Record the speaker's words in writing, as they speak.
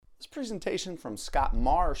presentation from Scott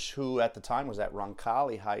Marsh, who at the time was at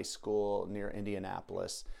Roncalli High School near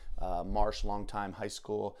Indianapolis. Marsh, longtime high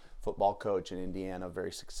school football coach in Indiana,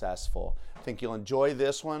 very successful. I think you'll enjoy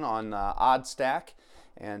this one on Odd Stack,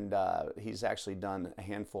 and he's actually done a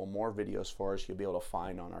handful more videos for us you'll be able to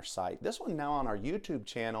find on our site. This one now on our YouTube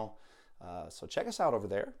channel, so check us out over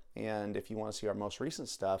there. And if you want to see our most recent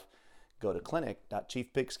stuff, go to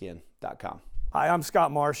clinic.chiefpigskin.com. Hi, I'm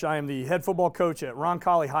Scott Marsh. I am the head football coach at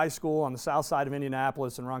Roncalli High School on the south side of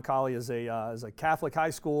Indianapolis, and Roncalli is a Catholic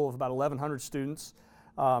high school of about 1,100 students.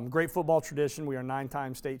 Great football tradition. We are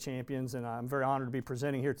 9-time state champions, and I'm very honored to be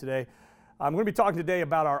presenting here today. I'm going to be talking today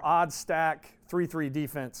about our odd stack 3-3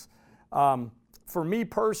 defense. For me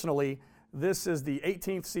personally, this is the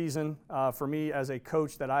 18th season for me as a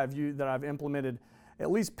coach that I've implemented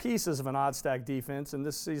at least pieces of an odd stack defense, and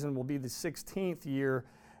this season will be the 16th year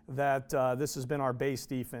that this has been our base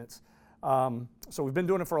defense. So we've been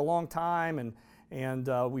doing it for a long time,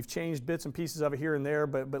 and we've changed bits and pieces of it here and there,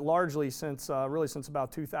 but largely since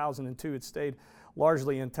about 2002, it's stayed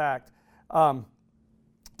largely intact.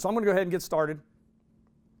 So I'm going to go ahead and get started.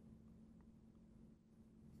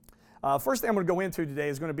 First thing I'm going to go into today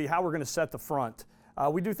is going to be how we're going to set the front.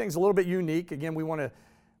 We do things a little bit unique. Again, we want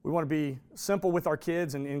to be simple with our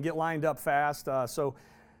kids and get lined up fast. So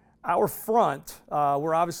our front,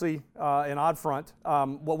 we're obviously an odd front.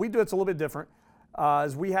 What we do that's a little bit different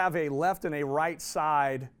is we have a left and a right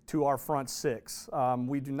side to our front six.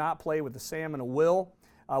 We do not play with a Sam and a Will.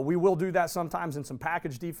 We will do that sometimes in some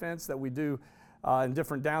package defense that we do in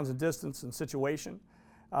different downs and distance and situation.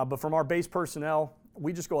 But from our base personnel,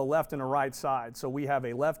 we just go a left and a right side. So we have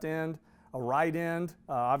a left end, a right end,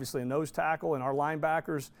 obviously a nose tackle, and our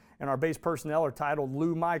linebackers and our base personnel are titled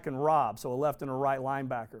Lou, Mike, and Rob, so a left and a right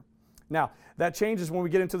linebacker. Now, that changes when we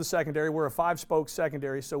get into the secondary. We're a 5-spoke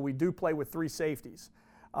secondary, so we do play with 3 safeties.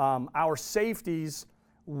 Our safeties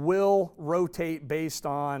will rotate based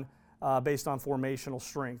on formational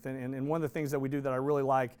strength. And one of the things that we do that I really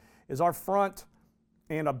like is our front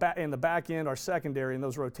and the back end, our secondary, and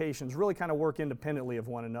those rotations really kind of work independently of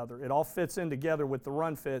one another. It all fits in together with the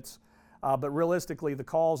run fits, but realistically, the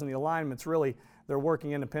calls and the alignments, really, they're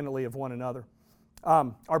working independently of one another.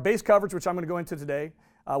 Our base coverage, which I'm going to go into today,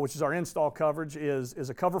 which is our install coverage, is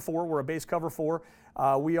a cover 4. We're a base cover 4.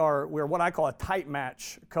 We're what I call a tight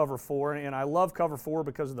match cover 4, and I love cover 4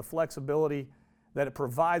 because of the flexibility that it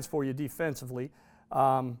provides for you defensively.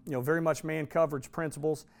 Very much man coverage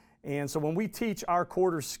principles. And so when we teach our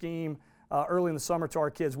quarter scheme early in the summer to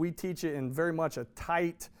our kids, we teach it in very much a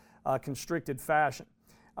tight, constricted fashion.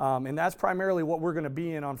 And that's primarily what we're going to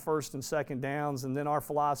be in on first and second downs. And then our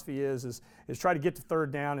philosophy is try to get to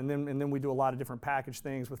third down, and then we do a lot of different package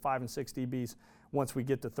things with 5 and 6 DBs once we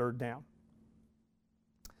get to third down.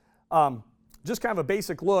 Just kind of a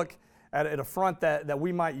basic look at a front that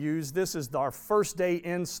we might use. This is our first day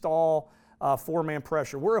install 4-man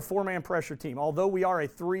pressure. We're a 4-man pressure team. Although we are a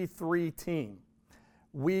 3-3 team,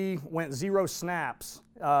 we went 0 snaps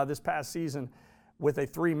this past season with a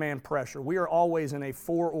 3-man pressure. We are always in a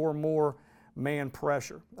 4 or more man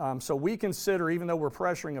pressure. So we consider, even though we're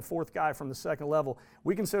pressuring a 4th guy from the second level,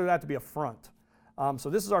 we consider that to be a front. So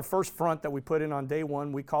this is our first front that we put in on day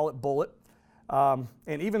 1. We call it bullet. And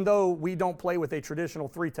even though we don't play with a traditional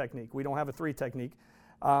 3 technique, we don't have a 3 technique,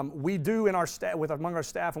 we do in our among our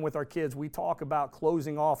staff and with our kids, we talk about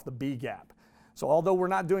closing off the B gap. So although we're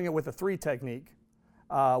not doing it with a 3 technique,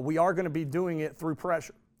 we are going to be doing it through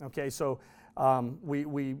pressure. Okay, so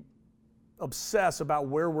we obsess about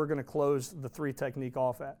where we're going to close the 3 technique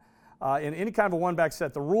off at. In any kind of a one-back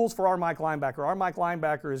set, the rules for our Mike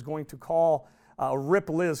linebacker is going to call a rip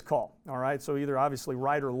Liz call, all right? So either obviously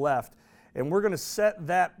right or left. And we're going to set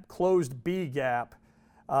that closed B gap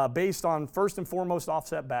based on first and foremost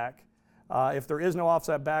offset back. If there is no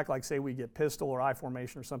offset back, like say we get pistol or I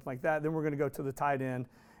formation or something like that, then we're going to go to the tight end,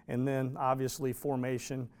 and then obviously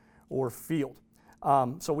formation or field.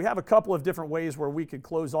 So we have a couple of different ways where we could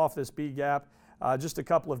close off this B gap. Just a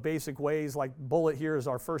couple of basic ways, like bullet here is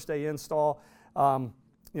our first day install.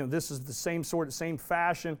 This is the same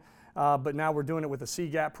fashion, but now we're doing it with a C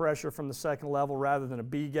gap pressure from the second level rather than a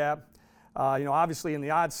B gap. Obviously in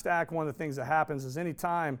the odd stack, one of the things that happens is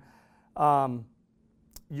anytime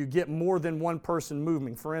you get more than one person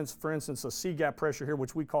moving, for instance, a C gap pressure here,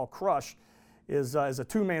 which we call crush, is a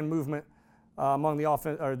 2-man movement among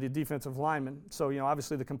the defensive linemen. So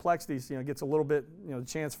obviously the complexities gets a little bit the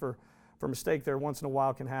chance for mistake there once in a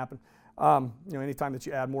while can happen. Anytime that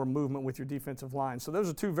you add more movement with your defensive line. So those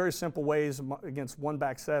are 2 very simple ways against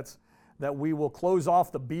one-back sets that we will close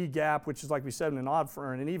off the B gap, which is, like we said, in an odd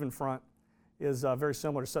front and an even front, is very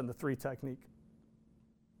similar to setting the 3 technique.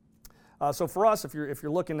 So for us, if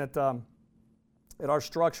you're looking at our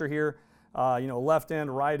structure here, left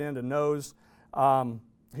end, right end, and nose.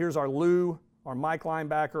 Here's our Lou, our Mike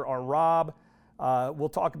linebacker, our Rob. We'll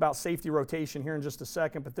talk about safety rotation here in just a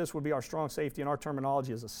second, but this would be our strong safety, and our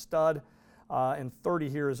terminology is a stud. And 30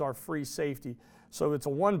 here is our free safety. So it's a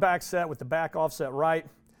one back set with the back offset right.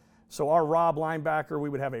 So our Rob linebacker, we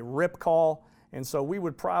would have a rip call, and so we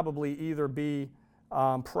would probably either be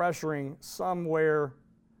pressuring somewhere,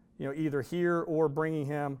 either here or bringing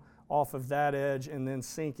him off of that edge and then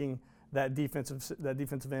sinking that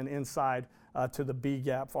defensive end inside to the B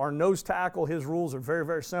gap. For our nose tackle, his rules are very,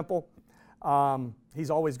 very simple.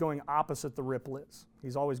 He's always going opposite the rip Liz.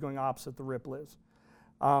 He's always going opposite the rip Liz.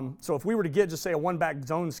 So if we were to get, just say, a one-back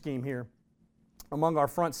zone scheme here among our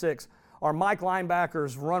front six, our Mike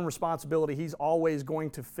linebacker's run responsibility, he's always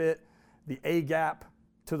going to fit the A gap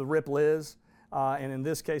to the rip Liz. And in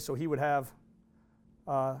this case, so he would have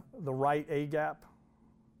the right A gap.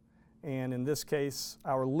 And in this case,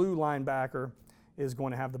 our Lou linebacker is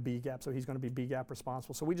going to have the B gap, so he's going to be B gap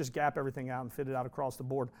responsible. So we just gap everything out and fit it out across the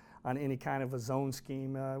board on any kind of a zone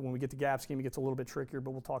scheme. When we get to gap scheme, it gets a little bit trickier,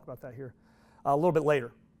 but we'll talk about that here a little bit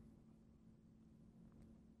later.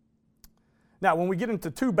 Now, when we get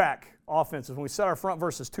into two-back offenses, when we set our front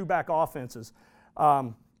versus two-back offenses,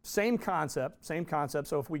 same concept.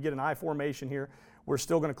 So if we get an I formation here, we're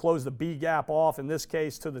still going to close the B gap off, in this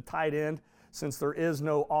case to the tight end, since there is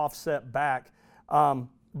no offset back.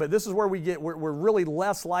 But this is where we're really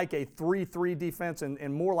less like a 3-3 defense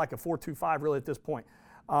and more like a 4-2-5 really at this point.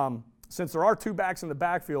 Since there are two backs in the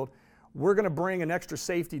backfield, we're going to bring an extra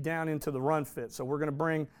safety down into the run fit. So we're going to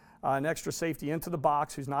bring an extra safety into the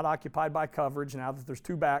box who's not occupied by coverage now that there's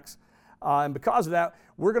two backs. And because of that,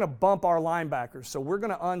 we're going to bump our linebackers. So we're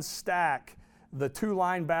going to unstack the two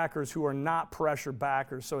linebackers who are not pressure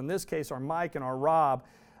backers. So in this case, our Mike and our Rob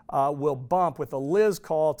will bump with a Liz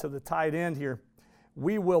call to the tight end here.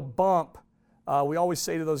 We will bump. We always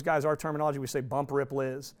say to those guys, our terminology, we say bump, rip,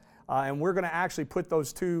 Liz. And we're going to actually put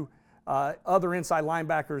those two other inside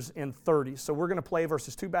linebackers in 30. So we're going to play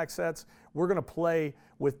versus two back sets. We're going to play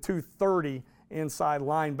with 230 inside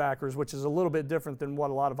linebackers, which is a little bit different than what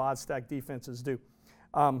a lot of odd stack defenses do.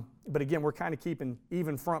 But again, we're kind of keeping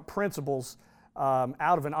even front principles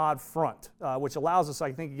out of an odd front, which allows us,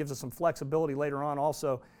 I think it gives us some flexibility later on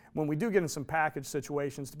also when we do get in some package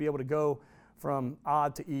situations to be able to go from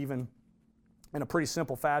odd to even in a pretty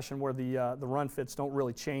simple fashion where the run fits don't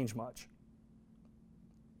really change much.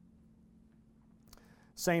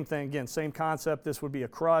 Same thing, again, same concept. This would be a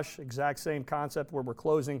crush, exact same concept where we're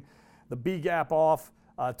closing the B gap off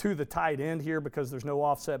to the tight end here because there's no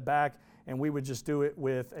offset back, and we would just do it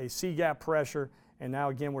with a C gap pressure, and now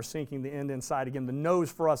again we're sinking the end inside. Again, the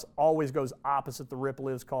nose for us always goes opposite the rip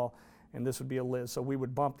Liz call, and this would be a Liz. So we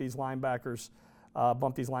would bump these linebackers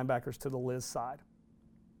to the Liz side.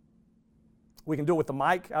 We can do it with the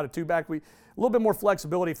Mike out of two back. A little bit more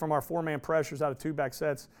flexibility from our four-man pressures out of two back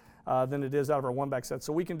sets than it is out of our one back set.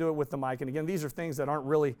 So we can do it with the Mike. And again, these are things that aren't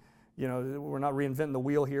really, we're not reinventing the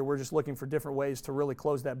wheel here. We're just looking for different ways to really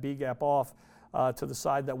close that B gap off to the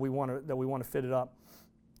side that we want to fit it up.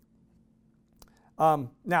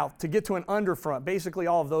 Now, to get to an under front, basically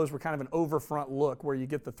all of those were kind of an over front look where you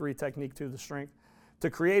get the three technique to the strength. To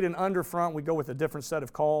create an under front, we go with a different set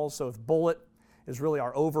of calls. So if bullet is really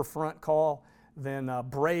our over front call, then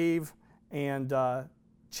brave and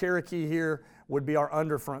Cherokee here would be our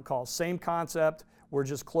under front call. Same concept. We're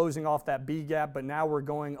just closing off that B gap, but now we're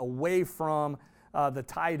going away from the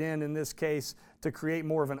tight end in this case to create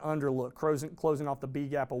more of an under look, closing off the B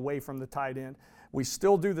gap away from the tight end. We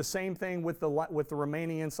still do the same thing with the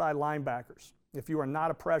remaining inside linebackers. If you are not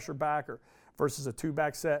a pressure backer versus a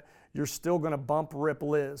two-back set, you're still going to bump rip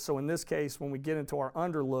Liz. So in this case, when we get into our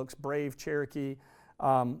under looks, Brave, Cherokee,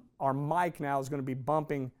 our Mike now is going to be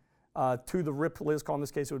bumping to the rip Liz call. In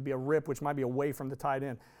this case, it would be a rip, which might be away from the tight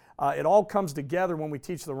end. It all comes together when we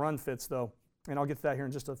teach the run fits, though, and I'll get to that here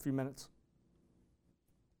in just a few minutes.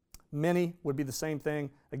 Mini would be the same thing.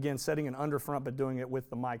 Again, setting an under front, but doing it with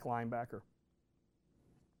the Mike linebacker.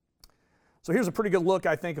 So here's a pretty good look,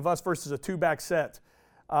 I think, of us versus a two-back set.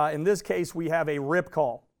 In this case, we have a rip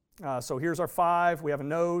call. So here's our 5. We have a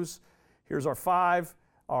nose. Here's our 5.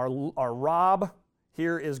 Our Rob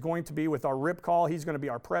here is going to be with our rip call. He's going to be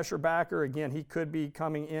our pressure backer. Again, he could be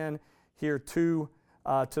coming in here to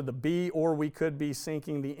the B, or we could be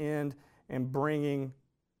sinking the end and bringing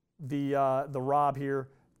the Rob here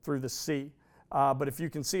through the C. But if you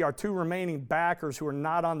can see our two remaining backers who are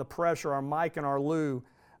not on the pressure, our Mike and our Lou,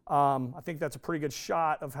 I think that's a pretty good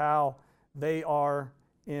shot of how they are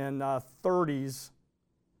in 30s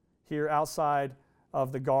here outside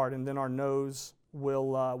of the guard, and then our nose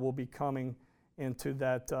will be coming into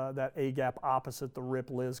that A gap opposite the rip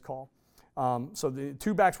Liz call. So the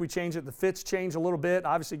two backs, we change it. The fits change a little bit.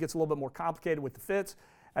 Obviously, it gets a little bit more complicated with the fits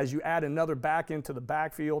as you add another back into the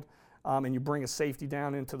backfield, and you bring a safety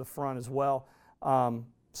down into the front as well.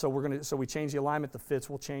 So we change the alignment. The fits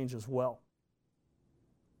will change as well.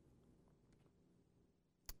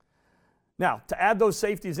 Now, to add those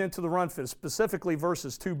safeties into the run fit, specifically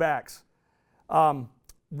versus two backs,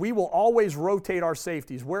 we will always rotate our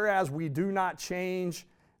safeties, whereas we do not change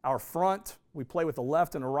our front. We play with the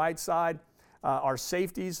left and the right side. Our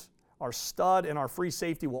safeties, our stud and our free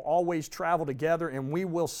safety will always travel together, and we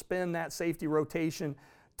will spin that safety rotation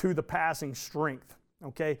to the passing strength,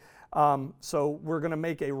 okay? So we're going to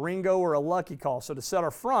make a Ringo or a Lucky call. So to set our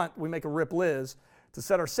front, we make a Rip Liz. To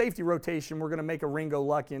set our safety rotation, we're going to make a Ringo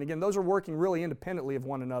Lucky. And again, those are working really independently of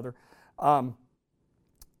one another.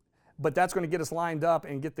 But that's going to get us lined up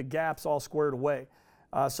and get the gaps all squared away.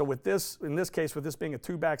 So with this, in this case, with this being a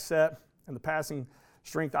two-back set and the passing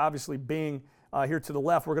strength obviously being here to the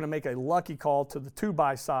left, we're going to make a Lucky call to the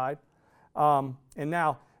two-by side. And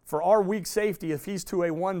now, for our weak safety, if he's to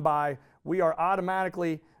a one-by, we are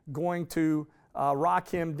automatically going to rock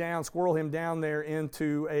him down, squirrel him down there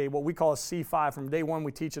into a what we call a C5. From day one,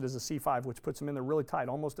 we teach it as a C5, which puts him in there really tight,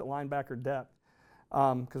 almost at linebacker depth,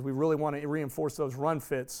 because we really want to reinforce those run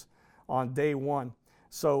fits on day one.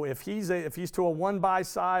 So if he's to a one-by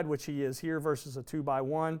side, which he is here versus a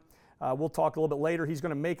two-by-one, we'll talk a little bit later. He's going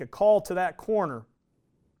to make a call to that corner.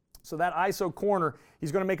 So that ISO corner,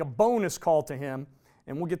 he's going to make a bonus call to him,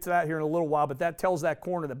 and we'll get to that here in a little while, but that tells that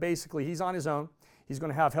corner that basically he's on his own. He's going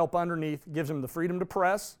to have help underneath, gives him the freedom to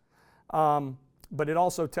press, but it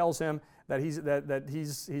also tells him that he's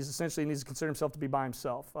essentially needs to consider himself to be by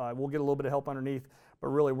himself. We'll get a little bit of help underneath, but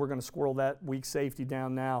really we're going to squirrel that weak safety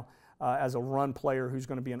down now as a run player who's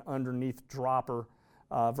going to be an underneath dropper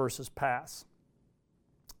versus pass.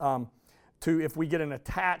 If we get an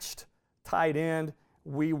attached tight end,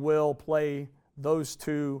 we will play those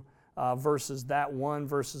two versus that one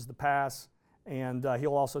versus the pass, and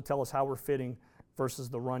he'll also tell us how we're fitting versus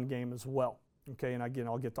the run game as well. Okay, and again,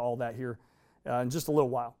 I'll get to all that here in just a little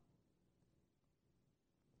while.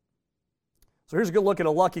 So here's a good look at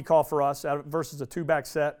a Lucky call for us versus a two-back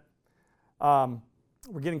set.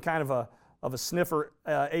 We're getting kind of a sniffer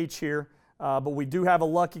H here, but we do have a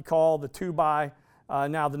Lucky call, the two-by.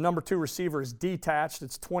 Now the number two receiver is detached.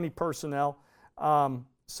 It's 20 personnel.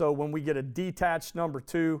 So when we get a detached number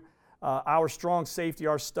two, our strong safety,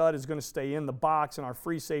 our stud, is going to stay in the box, and our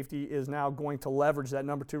free safety is now going to leverage that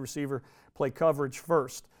number two receiver, play coverage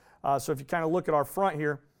first. So if you kind of look at our front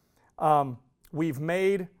here, we've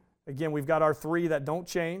got our three that don't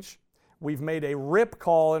change. We've made a rip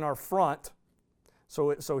call in our front.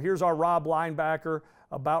 So here's our Rob linebacker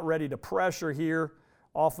about ready to pressure here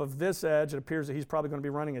off of this edge. It appears that he's probably going to be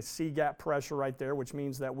running a C-gap pressure right there, which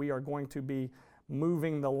means that we are going to be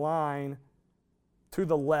moving the line to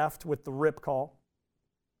the left with the rip call.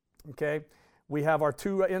 Okay, we have our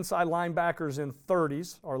two inside linebackers in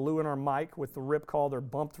 30s, our Lou and our Mike, with the rip call. They're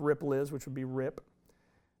bumped Rip Liz, which would be rip.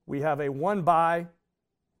 We have a one-by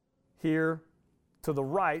here to the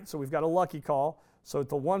right, so we've got a Lucky call. So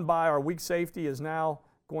the one-by, our weak safety, is now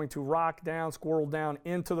going to rock down, squirrel down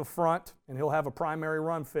into the front, and he'll have a primary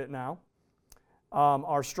run fit now.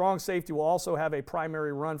 Our strong safety will also have a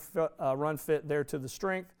primary run fit there to the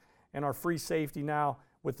strength, and our free safety now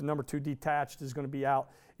with the number two detached is going to be out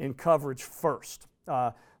in coverage first.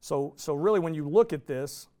 So really when you look at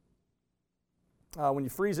this, when you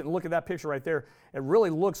freeze it and look at that picture right there, it really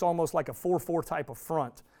looks almost like a 4-4 type of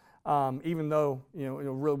front, even though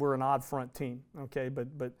really we're an odd front team. Okay, but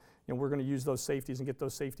we're going to use those safeties and get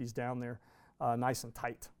those safeties down there nice and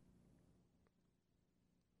tight.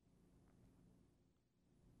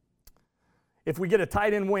 If we get a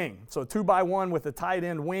tight end wing, so a 2-by-1 with a tight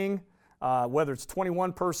end wing, whether it's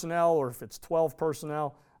 21 personnel or if it's 12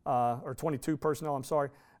 personnel, or 22 personnel, I'm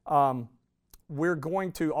sorry, we're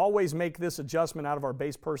going to always make this adjustment out of our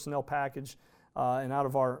base personnel package and out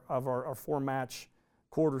of our 4-match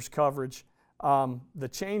quarters coverage. The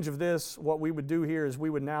change of this, what we would do here is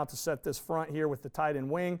we would now, to set this front here with the tight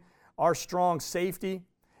end wing, our strong safety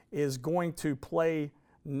is going to play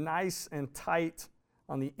nice and tight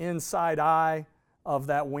on the inside eye of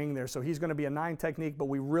that wing there. So he's going to be a 9 technique, but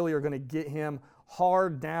we really are going to get him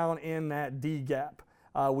hard down in that D gap.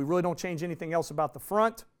 We really don't change anything else about the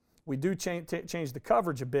front. We do change the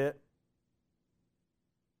coverage a bit.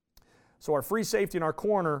 So our free safety and our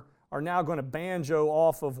corner are now going to banjo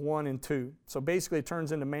off of 1 and 2. So basically it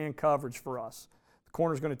turns into man coverage for us. The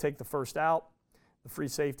corner is going to take the first out. The free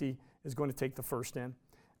safety is going to take the first in.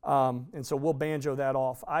 And so we'll banjo that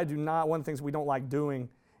off. One of the things we don't like doing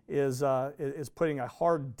is putting a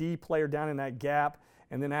hard D player down in that gap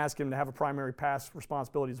and then ask him to have a primary pass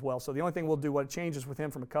responsibility as well. So the only thing we'll do, what changes with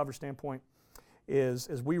him from a coverage standpoint, is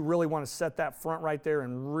we really want to set that front right there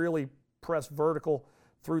and really press vertical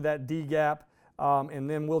through that D gap, and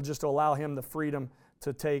then we'll just allow him the freedom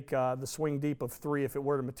to take the swing deep of 3 if it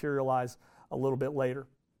were to materialize a little bit later.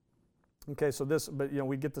 Okay, so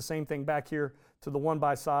we get the same thing back here to the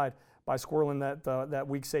 1-by side by squirreling that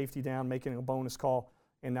weak safety down, making a bonus call,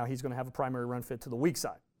 and now he's going to have a primary run fit to the weak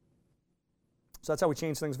side. So that's how we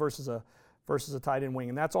change things versus a tight end wing,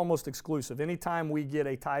 and that's almost exclusive. Anytime we get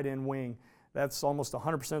a tight end wing, that's almost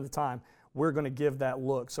 100% of the time we're going to give that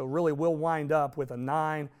look. So really we'll wind up with a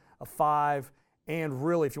 9, a 5, and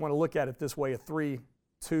really, if you want to look at it this way, a 3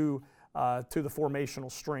 to the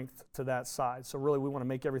formational strength to that side. So really we want to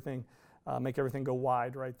make everything go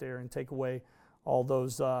wide right there and take away all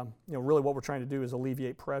those, really what we're trying to do is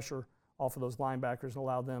alleviate pressure off of those linebackers and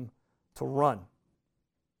allow them to run.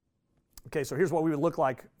 Okay, so here's what we would look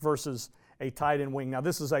like versus a tight end wing. Now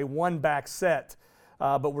this is a 1-back set,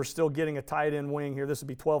 but we're still getting a tight end wing here. This would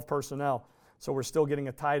be 12 personnel. So we're still getting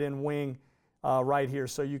a tight end wing right here.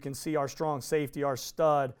 So you can see our strong safety, our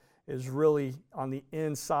stud, is really on the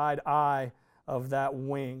inside eye of that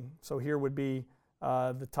wing. So here would be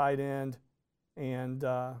the tight end, and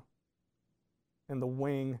the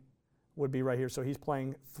wing would be right here. So he's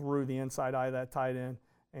playing through the inside eye of that tight end,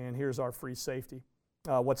 and here's our free safety.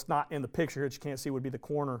 What's not in the picture here that you can't see would be the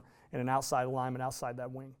corner and an outside alignment outside that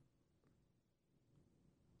wing.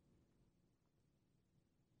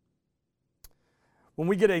 When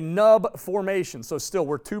we get a nub formation, so still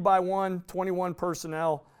we're 2-by-1, 21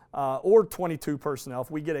 personnel, or 22 personnel. If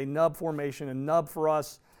we get a nub formation, a nub for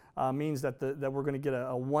us means that we're going to get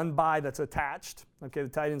a 1-by that's attached. Okay, the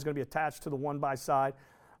tight end is going to be attached to the 1-by side.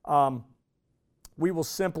 We will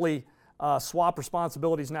simply swap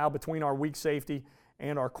responsibilities now between our weak safety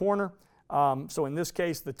and our corner. So in this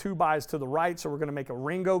case, the 2-by is to the right, so we're going to make a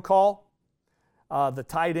Ringo call. The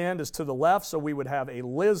tight end is to the left, so we would have a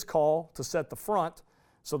Liz call to set the front.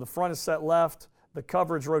 So the front is set left, the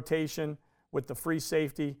coverage rotation with the free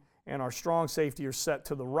safety and our strong safety are set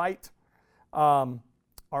to the right.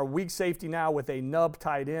 Our weak safety now with a nub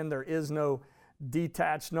tight end, there is no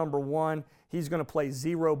detached number 1. He's going to play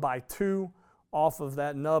 0-by-2 off of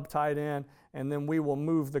that nub tight end, and then we will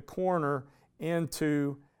move the corner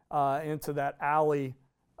into that alley,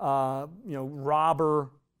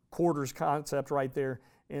 robber quarters concept right there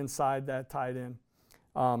inside that tight end.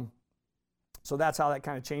 So that's how that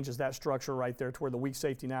kind of changes that structure right there to where the weak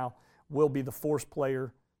safety now will be the force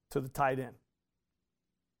player to the tight end.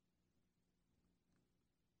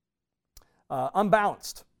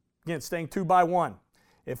 Unbalanced. Again, staying 2-by-1.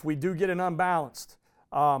 If we do get an unbalanced,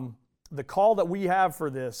 the call that we have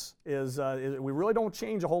for this is we really don't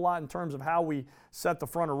change a whole lot in terms of how we set the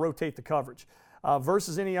front or rotate the coverage.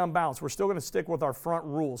 Versus any unbalanced, we're still going to stick with our front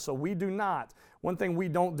rules. So we do not. One thing we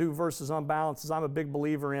don't do versus unbalanced is I'm a big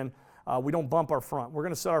believer in we don't bump our front. We're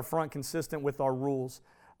going to set our front consistent with our rules.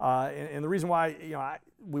 And the reason why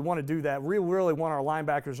we want to do that, we really want our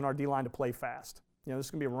linebackers and our D-line to play fast. This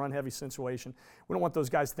is going to be a run-heavy situation. We don't want those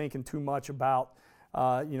guys thinking too much about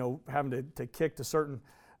having to kick to certain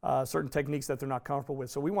techniques that they're not comfortable with.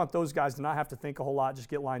 So we want those guys to not have to think a whole lot, just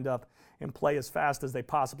get lined up and play as fast as they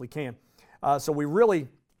possibly can. So we really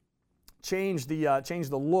change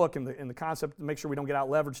the look and the concept to make sure we don't get out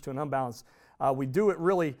leveraged to an unbalanced. We do it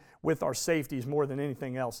really with our safeties more than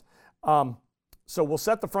anything else. So we'll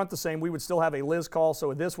set the front the same. We would still have a Liz call.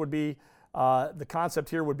 So this would be the concept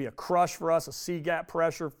here would be a crush for us, a C-gap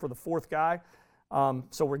pressure for the fourth guy.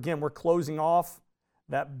 So we're closing off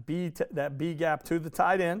that B gap to the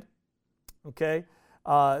tight end. Okay,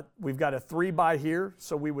 we've got a 3-by here,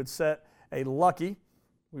 so we would set a lucky.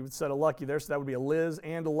 We would set a lucky there, so that would be a Liz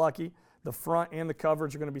and a lucky. The front and the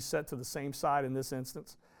coverage are going to be set to the same side in this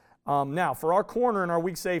instance. Now, for our corner and our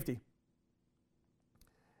weak safety,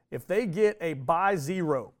 if they get a by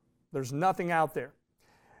 0, there's nothing out there.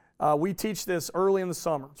 We teach this early in the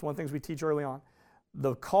summer. It's one of the things we teach early on.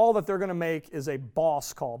 The call that they're going to make is a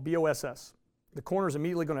boss call, B-O-S-S. The corner is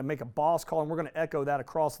immediately going to make a boss call, and we're going to echo that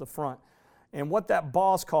across the front. And what that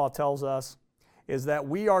boss call tells us is that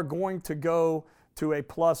we are going to go to a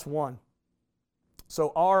 +1.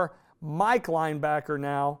 So our Mike linebacker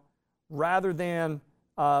now, rather than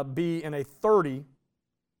be in a 30,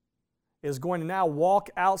 is going to now walk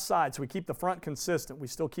outside. So we keep the front consistent. We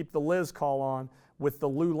still keep the Liz call on with the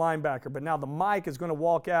Lou linebacker. But now the Mike is going to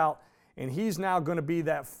walk out, and he's now going to be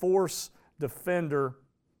that force defender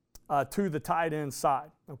to the tight end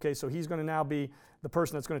side. Okay, so he's going to now be the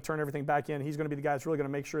person that's going to turn everything back in. He's going to be the guy that's really going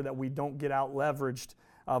to make sure that we don't get out leveraged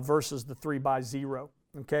versus the 3-by-0.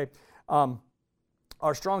 Okay.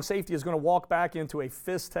 Our strong safety is going to walk back into a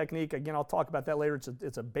fist technique. Again, I'll talk about that later.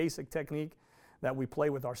 It's a basic technique that we play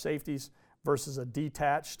with our safeties versus a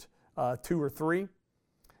detached 2 or 3.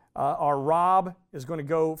 Our rob is going to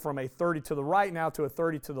go from a 30 to the right now to a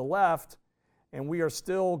 30 to the left, and we are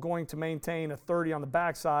still going to maintain a 30 on the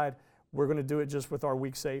backside. We're going to do it just with our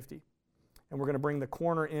weak safety. And we're going to bring the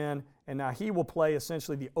corner in, and now he will play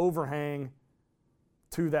essentially the overhang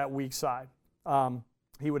to that weak side.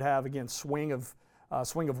 He would have, again, swing of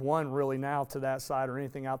 1 really now to that side, or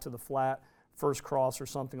anything out to the flat, first cross or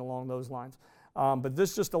something along those lines. But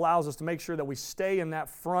this just allows us to make sure that we stay in that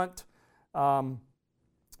front,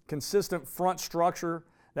 consistent front structure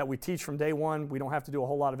that we teach from day one. We don't have to do a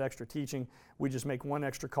whole lot of extra teaching. We just make one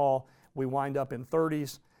extra call. We wind up in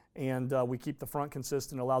 30s, and we keep the front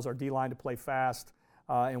consistent. It allows our D-line to play fast,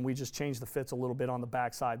 and we just change the fits a little bit on the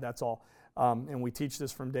backside, that's all. And we teach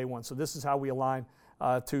this from day one. So this is how we align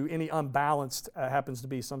to any unbalanced, happens to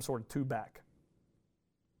be some sort of 2-back.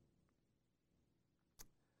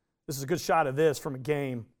 This is a good shot of this from a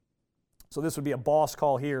game. So this would be a boss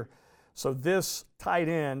call here. So this tight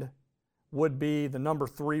end would be the number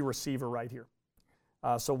 3 receiver right here.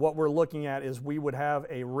 So what we're looking at is we would have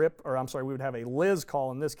a we would have a Liz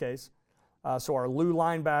call in this case. So our Lou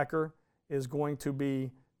linebacker is going to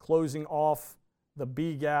be closing off the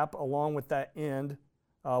B gap along with that end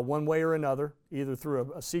one way or another, either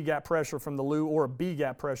through a C gap pressure from the Lou or a B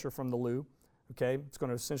gap pressure from the Lou. Okay, it's going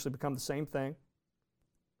to essentially become the same thing.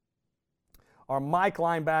 Our Mike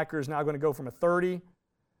linebacker is now going to go from a 30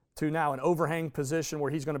 to now an overhang position where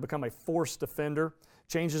he's going to become a force defender.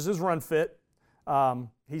 Changes his run fit.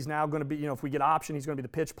 He's now going to be, if we get option, he's going to be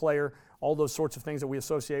the pitch player. All those sorts of things that we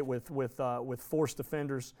associate with force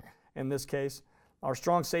defenders in this case. Our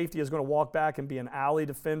strong safety is going to walk back and be an alley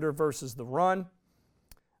defender versus the run.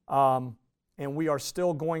 And we are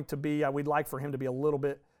still going to be, we'd like for him to be a little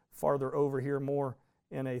bit farther over here, more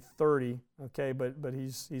in a 30, okay, but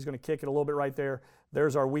he's going to kick it a little bit right there.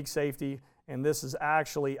 There's our weak safety, and this is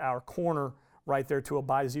actually our corner right there to a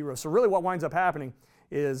by 0. So really what winds up happening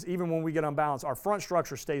is even when we get unbalanced, our front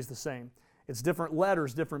structure stays the same. It's different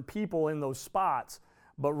letters, different people in those spots,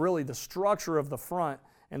 but really the structure of the front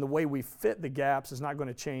and the way we fit the gaps is not going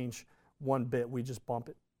to change one bit. We just bump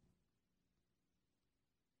it.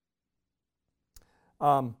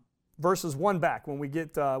 Versus 1-back, when we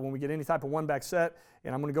get any type of 1-back set,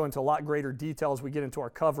 and I'm going to go into a lot greater detail as we get into our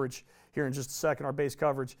coverage here in just a second, our base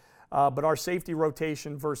coverage. But our safety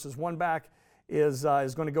rotation versus 1-back is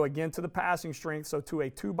going to go again to the passing strength, so to a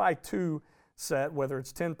 2-by-2 set, whether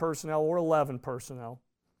it's 10 personnel or 11 personnel.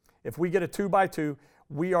 If we get a 2-by-2,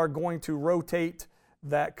 we are going to rotate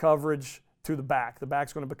that coverage to the back. The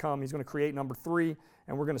back's going to become, he's going to create number 3,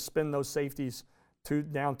 and we're going to spin those safeties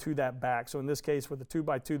down to that back. So in this case, with the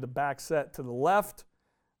 2-by-2, the back set to the left,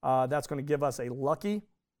 that's going to give us a lucky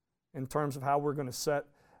in terms of how we're going to set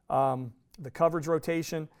the coverage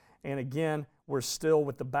rotation. And again, we're still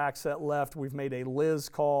with the back set left. We've made a Liz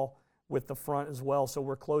call with the front as well. So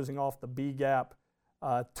we're closing off the B gap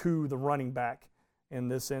to the running back in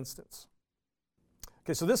this instance.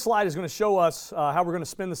 Okay, so this slide is going to show us how we're going to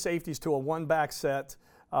spin the safeties to a 1-back set.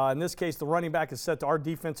 In this case, the running back is set to our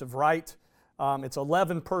defensive right. It's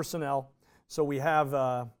 11 personnel, so we have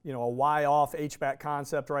a Y-off H-back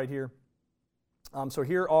concept right here. So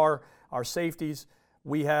here are our safeties.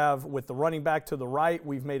 We have, with the running back to the right,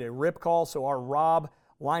 we've made a rip call, so our Rob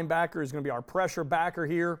linebacker is going to be our pressure backer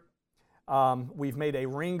here. We've made a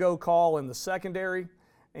Ringo call in the secondary,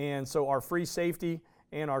 and so our free safety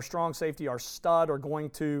and our strong safety, our stud, are going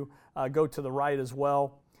to go to the right as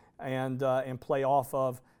well and play off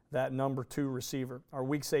of that number 2 receiver. Our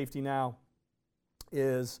weak safety now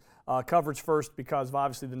is coverage first because of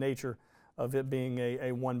obviously the nature of it being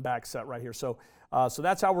a 1-back set right here. So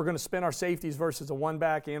that's how we're going to spin our safeties versus a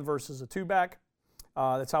 1-back and versus a 2-back.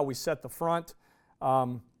 That's how we set the front.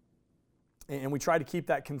 And we try to keep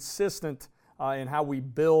that consistent in how we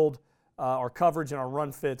build our coverage and our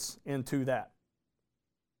run fits into that.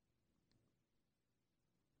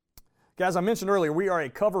 Okay, as I mentioned earlier, we are a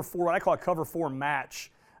cover 4, what I call a cover 4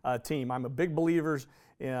 match team. I'm a big believer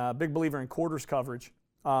in quarters coverage.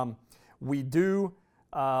 We do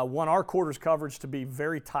want our quarters coverage to be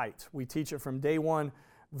very tight. We teach it from day one,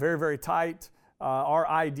 very, very tight. Our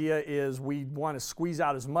idea is we want to squeeze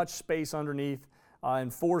out as much space underneath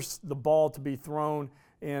and force the ball to be thrown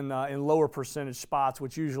in lower percentage spots,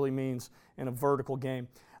 which usually means in a vertical game.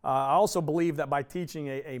 I also believe that by teaching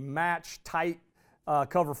a match tight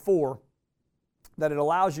cover 4, that it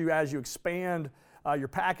allows you, as you expand your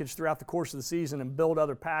package throughout the course of the season and build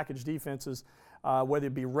other package defenses, whether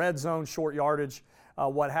it be red zone, short yardage,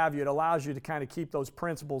 what have you, it allows you to kind of keep those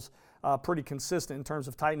principles pretty consistent in terms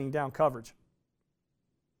of tightening down coverage.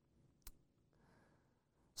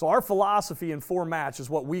 So our philosophy in 4 match is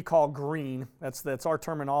what we call green. That's our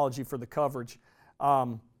terminology for the coverage.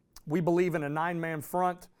 We believe in a 9-man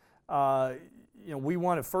front. We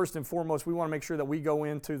want to, first and foremost, we want to make sure that we go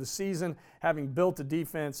into the season having built a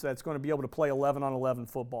defense that's going to be able to play 11-on-11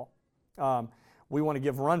 football. We want to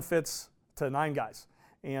give run fits to 9 guys,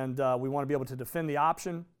 and we want to be able to defend the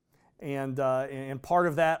option. And part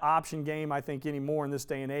of that option game, I think anymore in this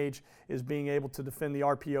day and age, is being able to defend the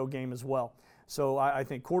RPO game as well. So I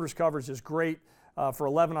think quarters coverage is great for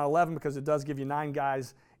 11-on-11 because it does give you 9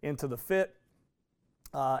 guys into the fit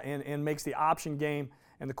and makes the option game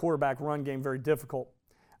and the quarterback run game very difficult.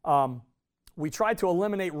 We try to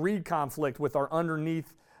eliminate read conflict with our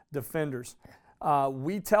underneath defenders.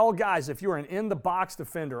 We tell guys, if you're an in-the-box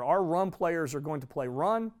defender, our run players are going to play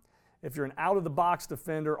run. If you're an out-of-the-box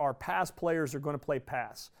defender, our pass players are going to play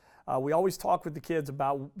pass. We always talk with the kids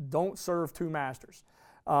about don't serve 2 masters.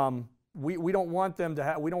 We don't want them to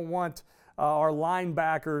have, we don't want our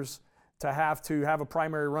linebackers to have a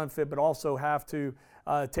primary run fit, but also have to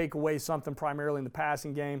take away something primarily in the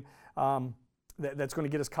passing game that's going to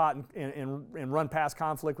get us caught in run-pass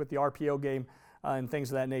conflict with the RPO game and things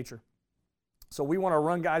of that nature. So we want our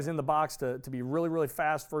run guys in the box to be really, really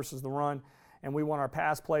fast versus the run, and we want our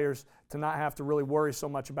pass players to not have to really worry so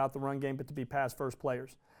much about the run game, but to be pass-first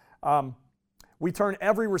players. We turn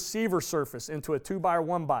every receiver surface into a 2-by or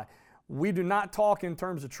 1-by. We do not talk in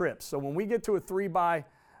terms of trips. So when we get to a 3-by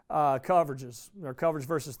coverages, or coverage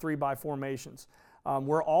versus 3-by formations,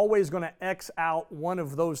 we're always going to X out one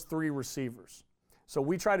of those 3 receivers. So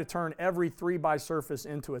we try to turn every 3-by surface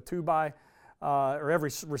into a 2-by, or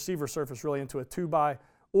every receiver surface really into a 2-by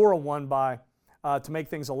or a 1-by to make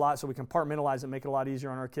things so we can compartmentalize it and make it a lot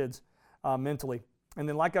easier on our kids mentally. And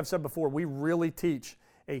then, like I've said before, we really teach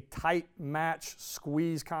a tight match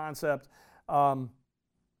squeeze concept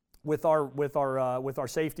with our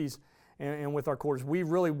safeties and with our quarters. We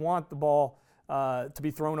really want the ball to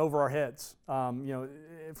be thrown over our heads.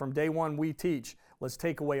 From day one we teach, let's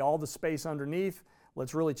take away all the space underneath.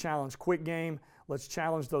 Let's really challenge quick game. Let's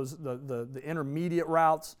challenge the intermediate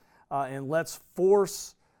routes, and let's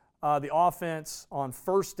force the offense on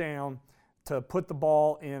first down to put the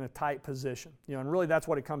ball in a tight position. And really that's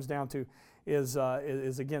what it comes down to is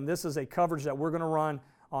again, this is a coverage that we're going to run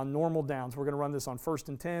on normal downs. We're going to run this on 1st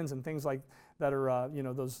and 10s and things like that are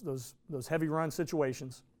those heavy run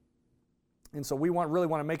situations. And so we really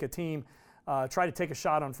want to make a team try to take a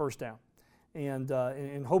shot on first down,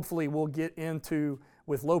 and hopefully we'll get into,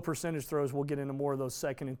 with low percentage throws, we'll get into more of those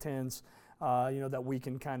 2nd and 10s. That we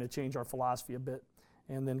can kind of change our philosophy a bit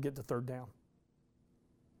and then get to 3rd down.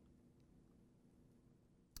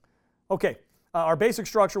 Okay, our basic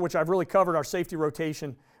structure, which I've really covered, our safety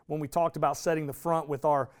rotation when we talked about setting the front with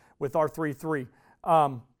our 3-3.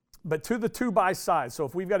 But to the 2-by side, so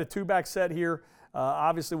if we've got a 2-back set here,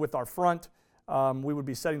 obviously with our front, we would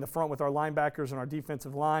be setting the front with our linebackers and our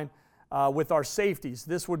defensive line. With our safeties,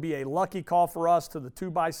 this would be a lucky call for us to the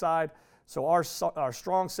 2-by side. So our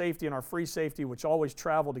strong safety and our free safety, which always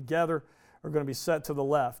travel together, are going to be set to the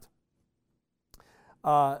left.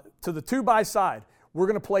 To the 2-by side, we're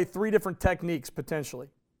going to play 3 different techniques potentially.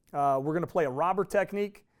 We're going to play a robber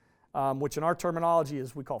technique, which in our terminology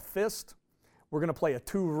is we call fist. We're going to play a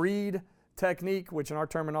 2-read technique, which in our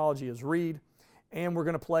terminology is read. And we're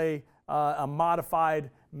going to play a modified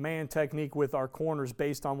man technique with our corners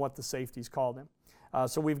based on what the safeties call them.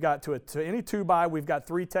 So we've got to any 2-by, we've got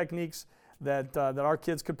 3 techniques that our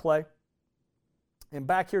kids could play. And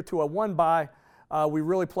back here to a 1-by, we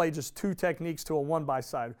really play just 2 techniques to a 1-by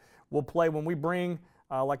side. We'll play when we bring,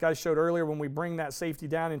 like I showed earlier, when we bring that safety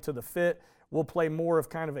down into the fit, we'll play more of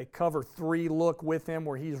kind of a cover 3 look with him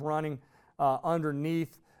where he's running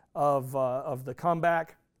underneath of the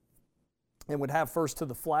comeback and would have first to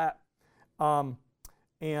the flat. And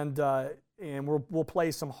we'll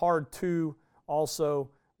play some hard 2 also,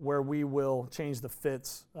 where we will change the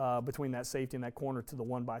fits between that safety and that corner to the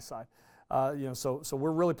 1-by side. So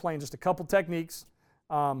we're really playing just a couple techniques.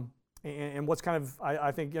 And what's kind of,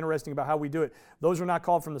 I think, interesting about how we do it, those are not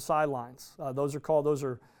called from the sidelines. Those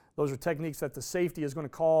are techniques that the safety is going to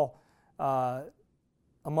call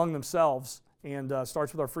among themselves, and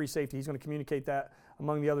starts with our free safety. He's going to communicate that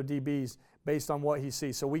among the other DBs based on what he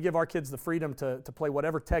sees. So we give our kids the freedom to play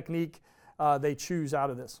whatever technique they choose out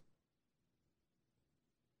of this.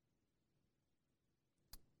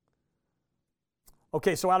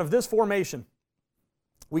 Okay, so out of this formation,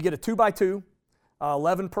 we get a 2x2,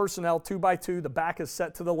 11 personnel, 2x2. The back is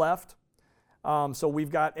set to the left. So we've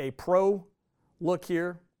got a pro look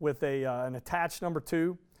here with an attached number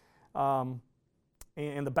 2.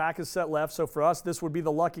 And the back is set left. So for us, this would be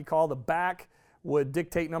the lucky call. The back would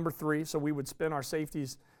dictate number 3. So we would spin our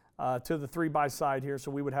safeties to the 3-by side here.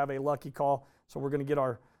 So we would have a lucky call. So we're going to get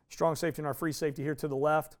our strong safety and our free safety here to the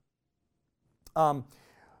left.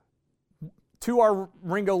 To our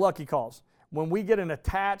Ringo lucky calls, when we get an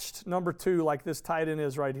attached number 2 like this tight end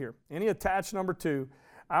is right here, any attached number 2,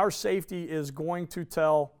 our safety is going to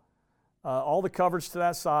tell all the coverage to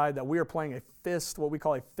that side that we are playing a fist, what we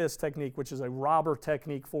call a fist technique, which is a robber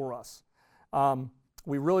technique for us.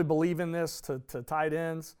 We really believe in this to tight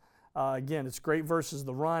ends. Again, it's great versus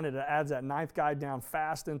the run. It adds that 9th guy down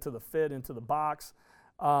fast into the fit, into the box.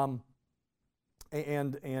 And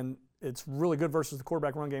it's really good versus the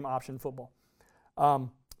quarterback run game option football.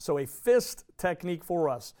 So a fist technique for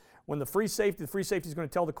us. When the free safety is going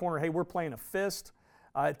to tell the corner, hey, we're playing a fist.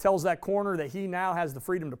 It tells that corner that he now has the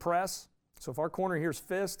freedom to press. So if our corner hears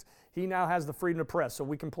fist, he now has the freedom to press. So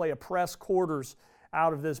we can play a press quarters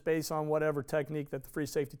out of this based on whatever technique that the free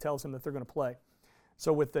safety tells him that they're going to play.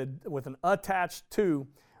 So with an attached 2,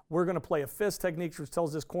 we're going to play a fist technique, which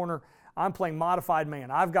tells this corner, I'm playing modified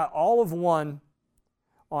man. I've got all of 1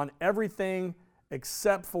 on everything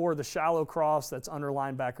except for the shallow cross that's under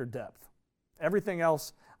linebacker depth. Everything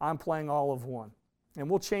else, I'm playing all of 1. And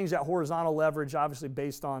we'll change that horizontal leverage, obviously,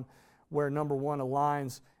 based on where number 1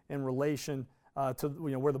 aligns in relation to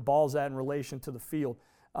where the ball's at in relation to the field.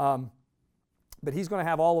 But he's going to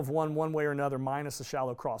have all of 1 way or another minus the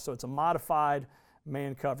shallow cross. So it's a modified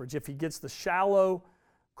man coverage. If he gets the shallow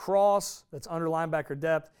cross that's under linebacker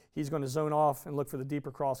depth, he's going to zone off and look for the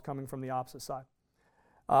deeper cross coming from the opposite side.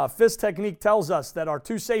 Fist technique tells us that our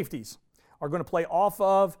 2 safeties are going to play off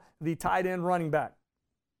of the tight end running back.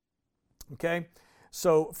 Okay?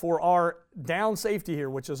 So for our down safety here,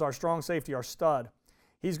 which is our strong safety, our stud,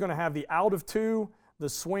 he's going to have the out of 2, the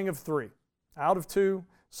swing of 3. Out of 2,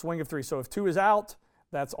 swing of 3. So if 2 is out,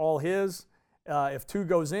 that's all his. If 2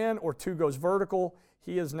 goes in or 2 goes vertical,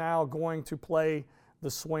 he is now going to play the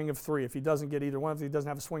swing of 3. If he doesn't get either one, if he doesn't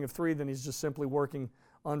have a swing of 3, then he's just simply working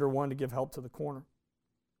under 1 to give help to the corner.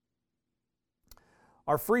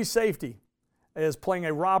 Our free safety is playing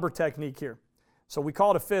a robber technique here. So we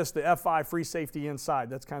call it a fist, the F5 free safety inside.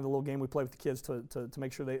 That's kind of the little game we play with the kids to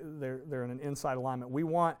make sure they're in an inside alignment. We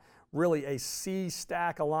want really a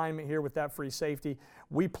C-stack alignment here with that free safety.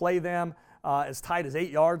 We play them as tight as 8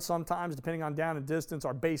 yards sometimes, depending on down and distance.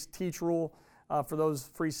 Our base teach rule for those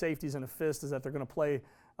free safeties in a fist is that they're going to play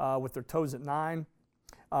with their toes at 9.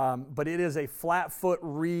 But it is a flat foot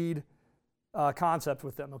read concept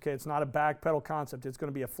with them. Okay, it's not a back pedal concept. It's going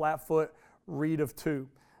to be a flat foot read of 2.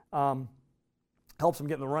 Helps them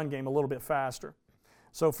get in the run game a little bit faster.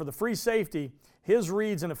 So for the free safety, his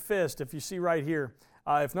reads in a fist, if you see right here,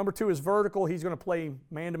 if number 2 is vertical, he's going to play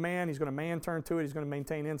man-to-man. He's going to man turn to it. He's going to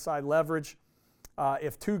maintain inside leverage.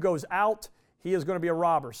 If 2 goes out, he is going to be a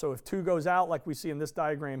robber. So if 2 goes out, like we see in this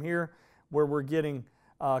diagram here, where we're getting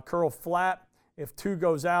curl flat, if 2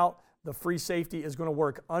 goes out, the free safety is going to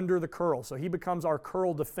work under the curl. So he becomes our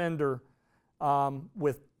curl defender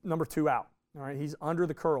with number 2 out. All right, he's under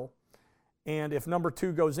the curl. And if number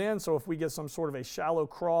 2 goes in, so if we get some sort of a shallow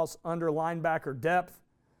cross under linebacker depth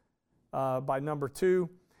by number 2,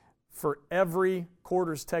 for every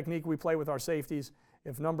quarters technique we play with our safeties,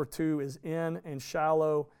 if number 2 is in and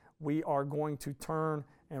shallow, we are going to turn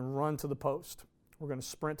and run to the post. We're going to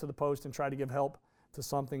sprint to the post and try to give help to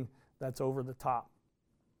something that's over the top.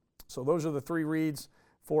 So those are the 3 reads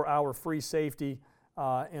for our free safety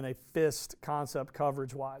in a fist concept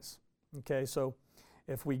coverage-wise. Okay, so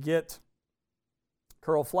if we get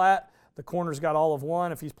curl flat, the corner's got all of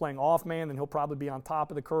 1. If he's playing off man, then he'll probably be on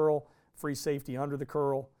top of the curl, free safety under the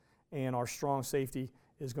curl, and our strong safety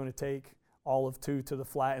is going to take all of 2 to the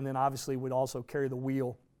flat, and then obviously would also carry the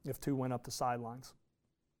wheel if 2 went up the sidelines.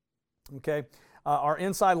 Okay, our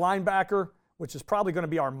inside linebacker, which is probably going to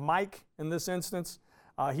be our Mike in this instance,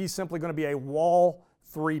 he's simply going to be a wall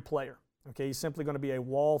 3 player. Okay, he's simply going to be a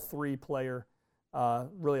wall 3 player,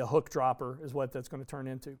 really a hook dropper is what that's going to turn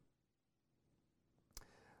into.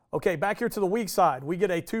 Okay, back here to the weak side, we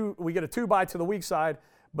get a 2-by to the weak side,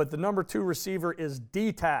 but the number 2 receiver is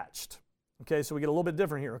detached. Okay, so we get a little bit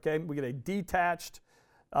different here. Okay, we get a detached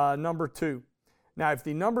number 2. Now, if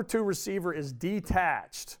the number 2 receiver is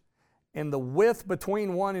detached, and the width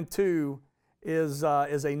between 1 and 2 is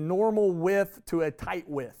a normal width to a tight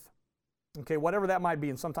width, okay, whatever that might be,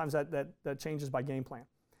 and sometimes that changes by game plan,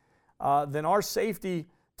 then our safety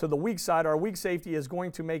to the weak side, our weak safety is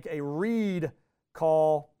going to make a read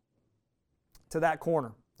call to that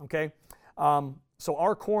corner, okay? So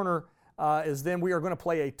our corner is then we are going to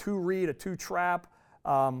play a 2-read, a 2-trap,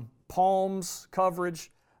 palms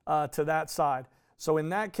coverage to that side. So in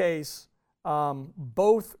that case,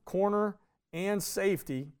 both corner and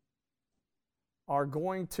safety are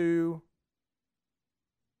going to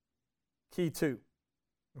key 2,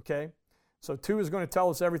 okay? So 2 is going to tell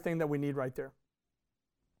us everything that we need right there.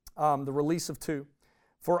 The release of 2.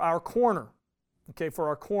 For our corner, okay, for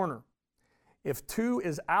our corner, if 2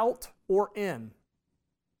 is out or in,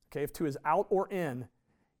 okay, if 2 is out or in,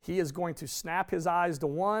 he is going to snap his eyes to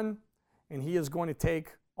 1, and he is going to take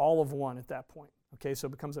all of 1 at that point. Okay, so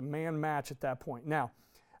it becomes a man match at that point. Now,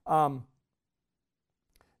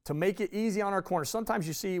 to make it easy on our corner, sometimes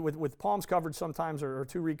you see with palms covered sometimes, or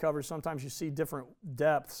 2-read coverage, sometimes you see different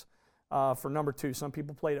depths for number 2. Some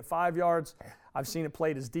people played at 5 yards. I've seen it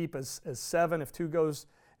played as deep as 7. If 2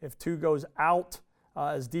 goes out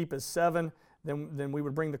as deep as 7, then we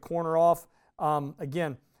would bring the corner off.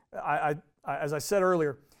 Again, as I said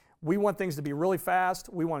earlier, we want things to be really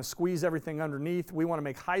fast. We want to squeeze everything underneath. We want to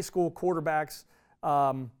make high school quarterbacks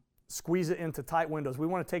squeeze it into tight windows. We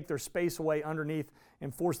want to take their space away underneath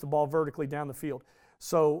and force the ball vertically down the field.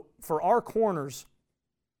 So for our corners,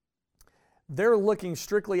 they're looking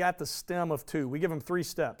strictly at the stem of 2. We give them 3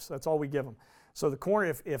 steps. That's all we give them. So the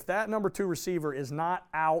corner, if that number 2 receiver is not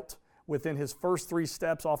out within his first 3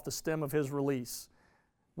 steps off the stem of his release,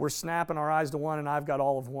 we're snapping our eyes to 1, and I've got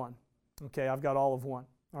all of 1. Okay, I've got all of 1.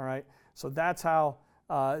 All right, so that's how,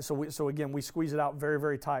 so again, we squeeze it out very,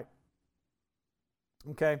 very tight.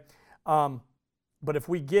 Okay, but if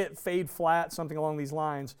we get fade flat, something along these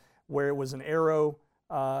lines, where it was an arrow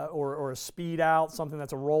or a speed out, something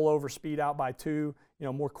that's a rollover speed out by 2,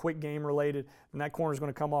 more quick game related, then that corner is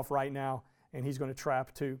going to come off right now, and he's going to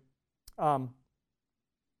trap 2. For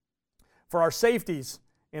our safeties,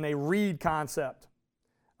 in a read concept,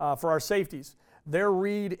 for our safeties, their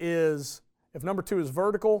read is, if number 2 is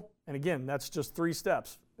vertical, and again, that's just 3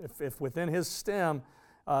 steps. If within his stem,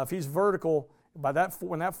 if he's vertical, by that,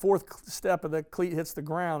 when that 4th step of the cleat hits the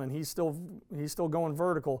ground and he's still going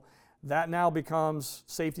vertical, that now becomes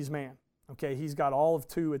safety's man. Okay, he's got all of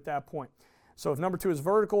 2 at that point. So if number 2 is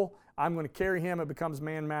vertical, I'm going to carry him. It becomes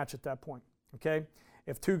man match at that point. Okay,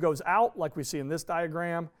 if 2 goes out, like we see in this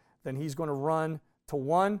diagram, then he's going to run to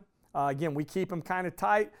 1. Again, we keep him kind of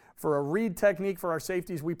tight. For a read technique for our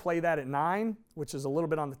safeties, we play that at 9, which is a little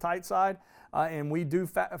bit on the tight side, and we do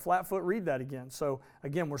flat foot read that again. So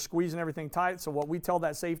again, we're squeezing everything tight. So what we tell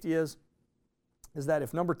that safety is that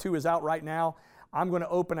if number 2 is out right now, I'm going to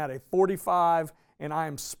open at a 45, and I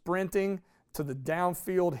am sprinting to the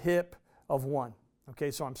downfield hip of 1.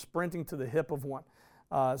 Okay, so I'm sprinting to the hip of 1.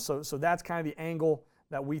 So that's kind of the angle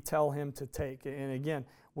that we tell him to take. And again,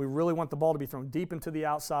 we really want the ball to be thrown deep into the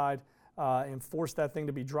outside and force that thing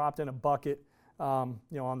to be dropped in a bucket, on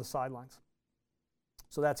the sidelines.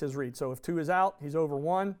 So that's his read. So if 2 is out, he's over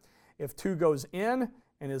 1. If 2 goes in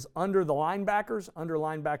and is under the linebackers, under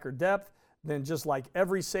linebacker depth, then just like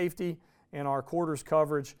every safety in our quarters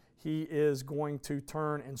coverage, he is going to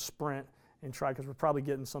turn and sprint and try, because we're probably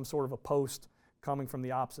getting some sort of a post coming from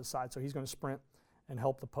the opposite side. So he's going to sprint and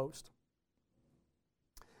help the post.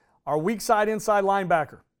 Our weak side inside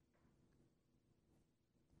linebacker.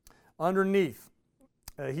 Underneath,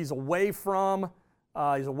 he's away from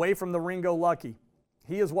the Ringo Lucky.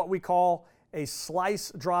 He is what we call a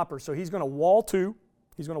slice dropper. So he's going to wall 2.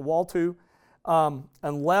 He's going to wall 2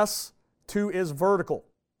 unless 2 is vertical.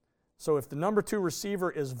 So if the number 2 receiver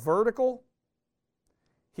is vertical,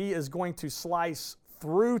 he is going to slice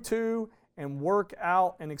through 2 and work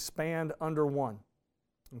out and expand under 1.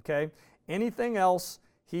 Okay? Anything else,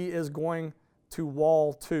 he is going to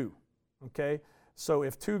wall 2. Okay? So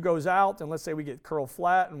if 2 goes out, and let's say we get curl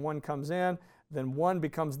flat and 1 comes in, then 1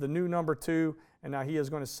 becomes the new number 2, and now he is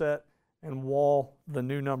going to set and wall the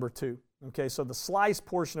new number 2. Okay, so the slice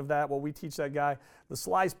portion of that, what we teach that guy, the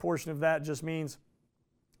slice portion of that just means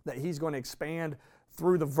that he's going to expand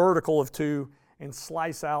through the vertical of 2 and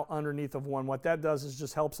slice out underneath of 1. What that does is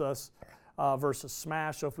just helps us versus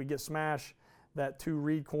smash. So if we get smash, that 2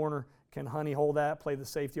 read corner can honey hole that, play the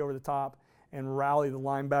safety over the top, and rally the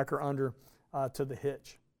linebacker under to the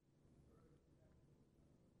hitch.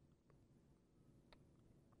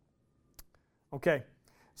 Okay,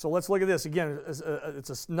 so let's look at this. Again,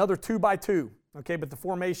 it's another 2x2, okay, but the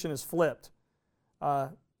formation is flipped.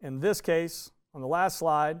 In this case, on the last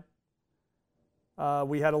slide,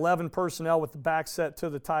 we had 11 personnel with the back set to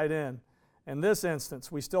the tight end. In this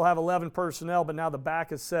instance, we still have 11 personnel, but now the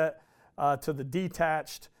back is set to the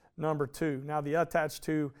detached number 2. Now the attached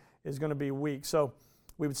 2 is going to be weak. So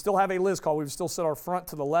we would still have a Liz call. We would still set our front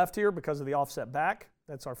to the left here because of the offset back.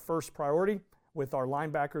 That's our first priority with our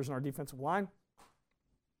linebackers and our defensive line.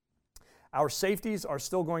 Our safeties are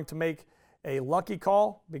still going to make a lucky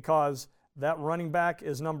call because that running back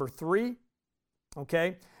is number 3.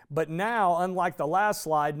 Okay? But now, unlike the last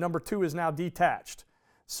slide, number 2 is now detached.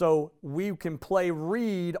 So we can play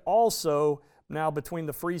read also now between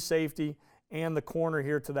the free safety and the corner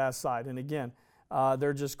here to that side. And again,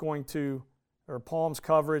 they're just going to, or palms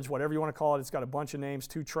coverage, whatever you want to call it. It's got a bunch of names,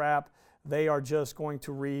 2 trap. They are just going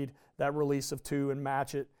to read that release of 2 and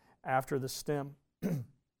match it after the stem.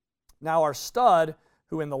 Now our stud,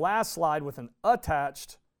 who in the last slide with an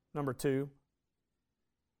attached number 2,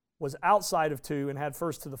 was outside of 2 and had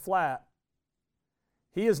first to the flat,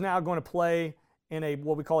 he is now going to play in a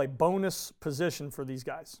what we call a bonus position for these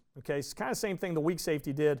guys. Okay, it's kind of the same thing the weak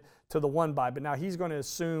safety did to the 1-by, but now he's going to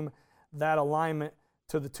assume that alignment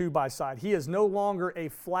to the 2-by side. He is no longer a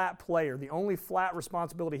flat player. The only flat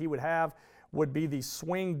responsibility he would have would be the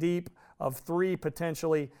swing deep of 3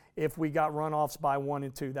 potentially if we got runoffs by 1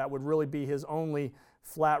 and 2. That would really be his only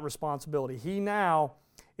flat responsibility. He now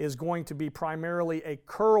is going to be primarily a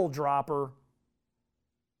curl dropper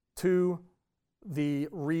to the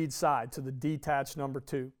read side, to the detached number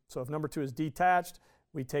 2. So if number 2 is detached,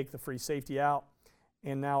 we take the free safety out,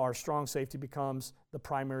 and now our strong safety becomes the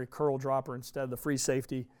primary curl dropper instead of the free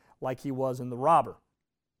safety like he was in the robber.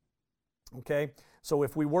 Okay, so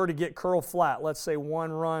if we were to get curl flat, let's say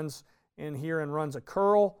one runs in here and runs a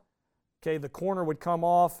curl, okay, the corner would come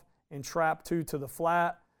off and trap 2 to the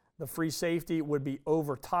flat. The free safety would be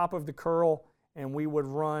over top of the curl, and we would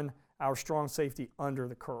run our strong safety under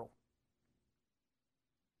the curl.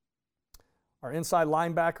 Our inside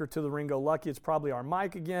linebacker to the Ringo Lucky, it's probably our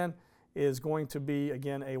Mike again, is going to be,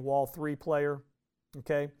 again, a wall 3 player.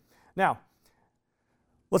 Okay, now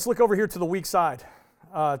let's look over here to the weak side,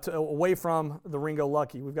 away from the Ringo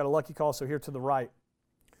Lucky. We've got a lucky call, so here to the right.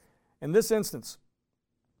 In this instance,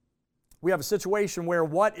 we have a situation where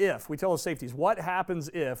what if, we tell the safeties, what happens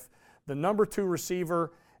if the number 2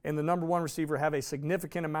 receiver and the number 1 receiver have a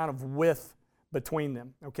significant amount of width between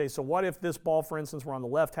them? Okay, so what if this ball, for instance, were on the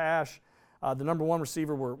left hash, the number 1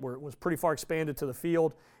 receiver was pretty far expanded to the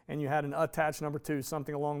field, and you had an attached number 2,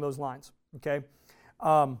 something along those lines, okay?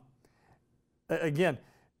 Again,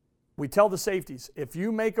 we tell the safeties, if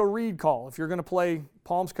you make a read call, if you're going to play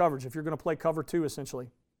palms coverage, if you're going to play cover 2 essentially,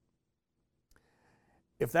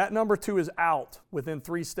 if that number 2 is out within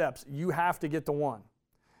 3 steps, you have to get to 1.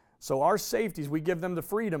 So our safeties, we give them the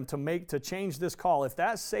freedom to change this call. If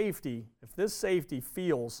this safety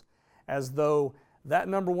feels as though that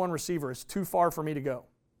number 1 receiver is too far for me to go,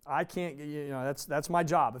 I can't, that's my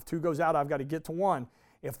job. If 2 goes out, I've got to get to 1.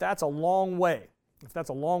 If that's a long way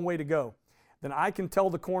to go, then I can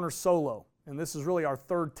tell the corner solo. And this is really our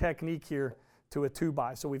third technique here to a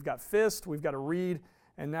 2-by. So we've got fist, we've got a read,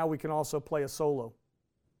 and now we can also play a solo.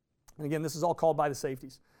 And again, this is all called by the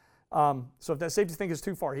safeties. So if that safety thinks it's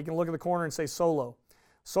too far, he can look at the corner and say solo.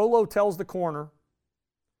 Solo tells the corner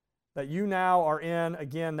that you now are in,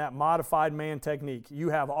 again, that modified man technique. You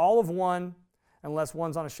have all of 1 unless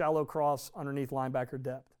 1's on a shallow cross underneath linebacker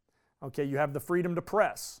depth. Okay, you have the freedom to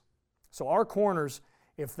press. So our corners,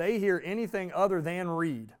 if they hear anything other than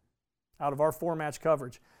read out of our 4-match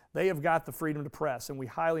coverage, they have got the freedom to press, and we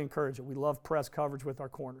highly encourage it. We love press coverage with our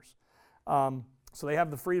corners. So they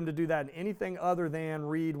have the freedom to do that in anything other than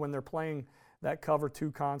read when they're playing that cover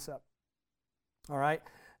 2 concept. All right.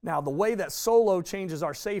 Now the way that solo changes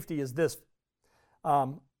our safety is this.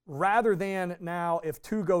 Rather than now if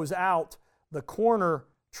 2 goes out, the corner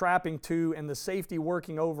trapping 2 and the safety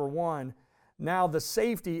working over 1, now the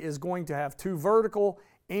safety is going to have 2 vertical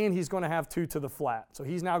and he's going to have 2 to the flat. So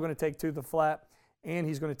he's now going to take 2 to the flat and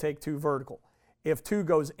he's going to take 2 vertical. If 2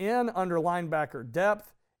 goes in under linebacker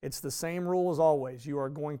depth, it's the same rule as always. You are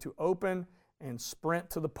going to open and sprint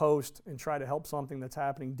to the post and try to help something that's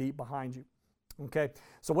happening deep behind you. Okay,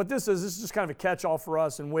 so what this is just kind of a catch-all for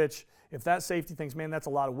us in which if that safety thinks, man, that's a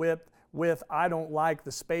lot of width, I don't like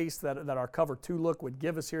the space that our cover 2 look would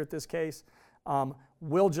give us here at this case,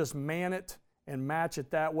 we'll just man it and match it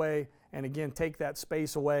that way, and again, take that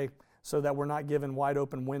space away so that we're not given wide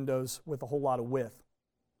open windows with a whole lot of width.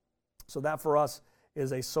 So that for us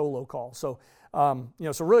is a solo call. So,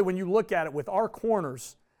 so really when you look at it with our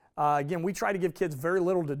corners, again, we try to give kids very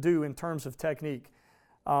little to do in terms of technique.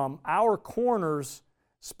 Our corners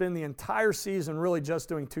spend the entire season really just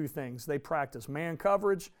doing 2 things. They practice man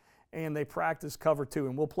coverage and they practice cover 2.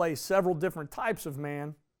 And we'll play several different types of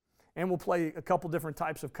man and we'll play a couple different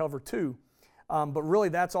types of cover 2. But really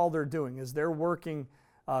that's all they're doing is they're working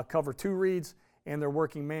cover 2 reads, and they're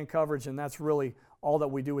working man coverage, and that's really all that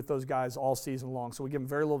we do with those guys all season long. So we give them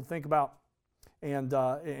very little to think about, and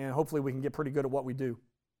hopefully we can get pretty good at what we do.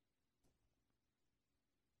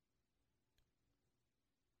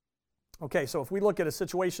 Okay, so if we look at a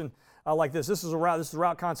situation like this, this is a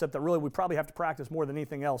route concept that really we probably have to practice more than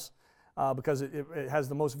anything else because it has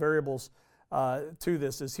the most variables to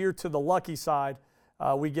this. Is here to the lucky side,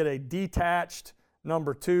 we get a detached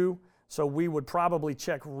number 2, so we would probably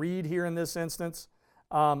check read here in this instance,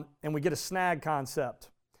 and we get a snag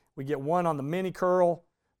concept. We get 1 on the mini curl,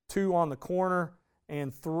 2 on the corner,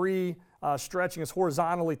 and 3 stretching us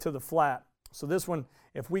horizontally to the flat. So this one,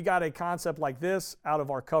 if we got a concept like this out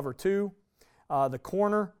of our cover 2, the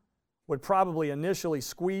corner would probably initially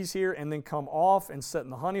squeeze here and then come off and sit in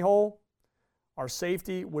the honey hole. Our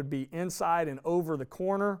safety would be inside and over the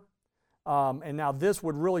corner. And now this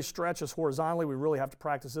would really stretch us horizontally. We really have to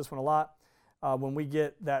practice this one a lot. When we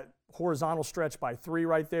get that horizontal stretch by 3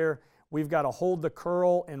 right there, we've got to hold the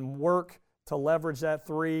curl and work to leverage that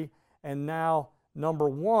 3. And now number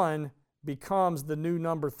 1 becomes the new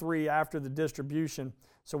number 3 after the distribution.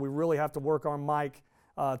 So we really have to work our mic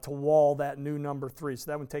to wall that new number 3.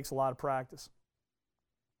 So that one takes a lot of practice.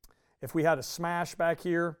 If we had a smash back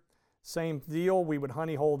here, same deal. We would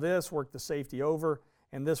honey hole this, work the safety over,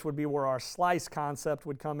 and this would be where our slice concept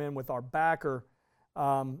would come in with our backer.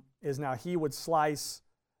 Is now he would slice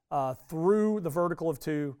through the vertical of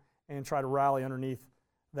 2 and try to rally underneath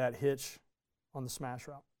that hitch on the smash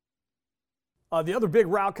route. The other big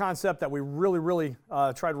route concept that we really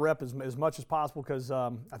try to rep as much as possible, because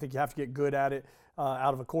I think you have to get good at it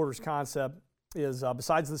out of a quarters concept, is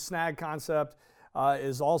besides the snag concept,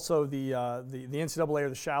 is also the NCAA or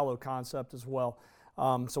the shallow concept as well.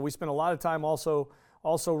 So we spend a lot of time also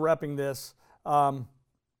repping this. And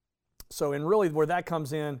really where that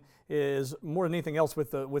comes in is more than anything else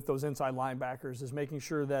with those inside linebackers, is making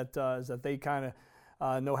sure that they kind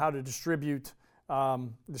of know how to distribute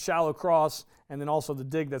the shallow cross, and then also the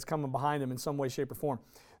dig that's coming behind him in some way, shape, or form.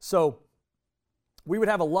 So we would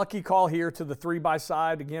have a lucky call here to the 3 by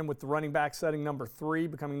side, again with the running back setting number 3,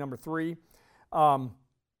 becoming number 3.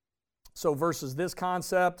 So versus this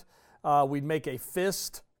concept, we'd make a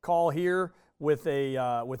fist call here with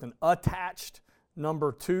an attached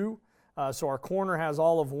number 2. So our corner has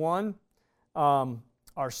all of 1.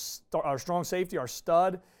 Our strong safety, our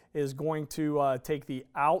stud, is going to take the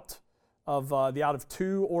out of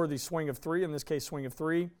 2 or the swing of 3, in this case swing of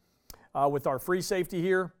 3. With our free safety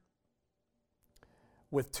here,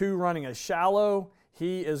 with 2 running a shallow,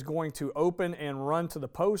 he is going to open and run to the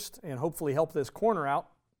post and hopefully help this corner out.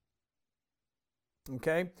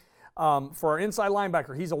 Okay. For our inside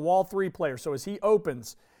linebacker, he's a wall 3 player, so as he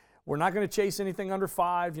opens, we're not going to chase anything under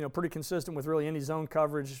 5, pretty consistent with really any zone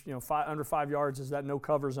coverage, under 5 yards is that no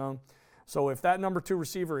cover zone. So if that number 2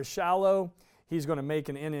 receiver is shallow, he's going to make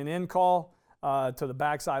an in call to the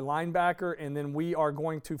backside linebacker, and then we are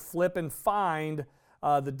going to flip and find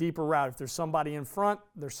the deeper route. If there's somebody in front,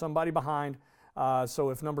 there's somebody behind. So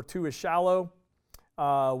if number 2 is shallow,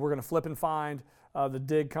 we're going to flip and find the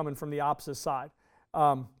dig coming from the opposite side.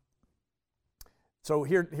 So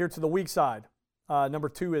here to the weak side, number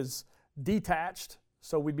 2 is detached.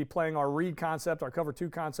 So we'd be playing our read concept, our cover 2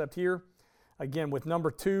 concept here. Again, with number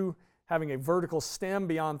 2 having a vertical stem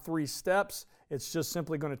beyond 3 steps, it's just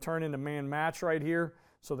simply going to turn into man match right here.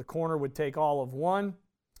 So the corner would take all of 1.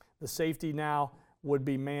 The safety now would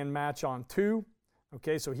be man match on 2.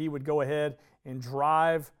 Okay, so he would go ahead and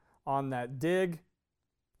drive on that dig.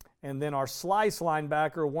 And then our slice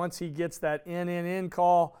linebacker, once he gets that in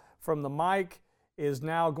call from the mic, is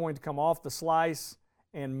now going to come off the slice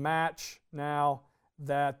and match now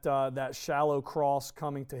that shallow cross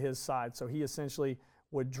coming to his side. So he essentially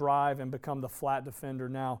would drive and become the flat defender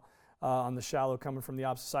now on the shallow coming from the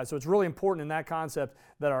opposite side. So it's really important in that concept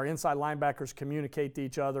that our inside linebackers communicate to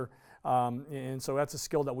each other. And so that's a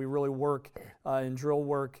skill that we really work in drill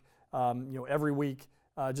work every week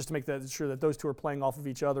just to make sure that those 2 are playing off of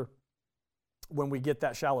each other when we get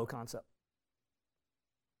that shallow concept.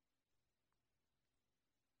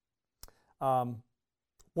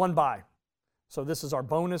 One by. So this is our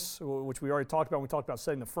bonus, which we already talked about when we talked about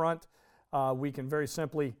setting the front. We can very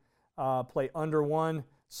simply play under 1,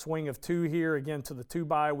 swing of 2 here, again to the 2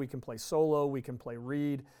 by. We can play solo, we can play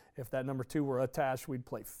read. If that number 2 were attached, we'd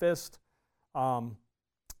play fist. But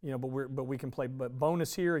we can play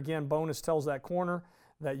bonus here. Again, bonus tells that corner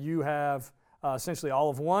that you have essentially all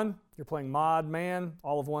of 1. You're playing mod man,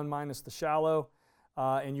 all of 1 minus the shallow,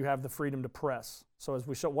 and you have the freedom to press. So as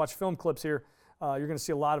we watch film clips here, you're going to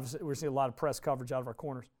see we're seeing a lot of press coverage out of our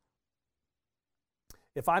corners.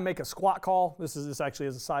 If I make a squat call, this actually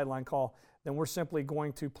is a sideline call, then we're simply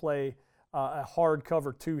going to play a hard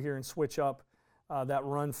cover 2 here and switch up that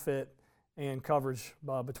run fit and coverage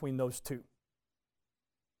between those two.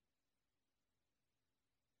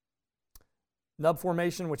 Nub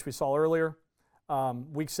formation, which we saw earlier.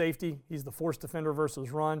 Weak safety, he's the force defender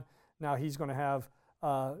versus run. Now he's going to have,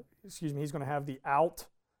 he's going to have the out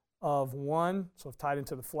of 1. So if tight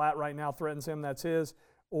into the flat right now threatens him, that's his,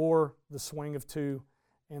 or the swing of 2,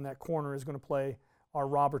 and that corner is going to play our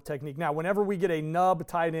robber technique. Now, whenever we get a nub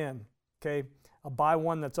tight end, okay, a by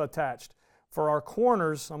one that's attached, for our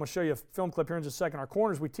corners, I'm going to show you a film clip here in just a second. Our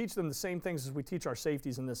corners, we teach them the same things as we teach our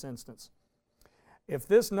safeties in this instance. If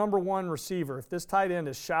this number 1 receiver, if this tight end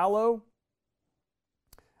is shallow,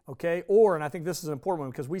 okay, or, and I think this is an important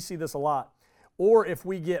one because we see this a lot, or if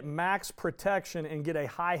we get max protection and get a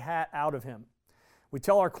high hat out of him. We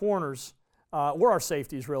tell our corners, or our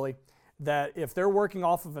safeties really, that if they're working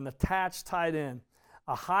off of an attached tight end,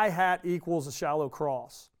 a high hat equals a shallow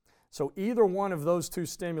cross. So either one of those two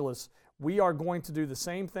stimulus, we are going to do the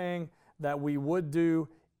same thing that we would do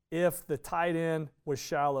if the tight end was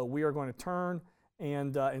shallow. We are going to turn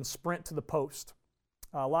and sprint to the post.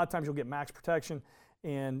 A lot of times you'll get max protection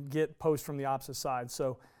and get post from the opposite side.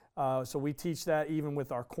 So we teach that even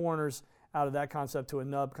with our corners out of that concept to a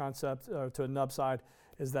nub concept, to a nub side,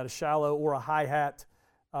 is that a shallow or a high hat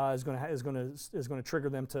is going to trigger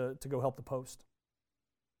them to go help the post.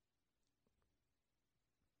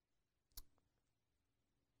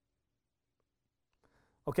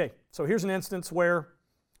 Okay, so here's an instance where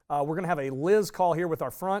we're going to have a Liz call here with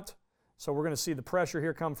our front. So we're going to see the pressure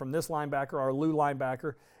here come from this linebacker, our Lou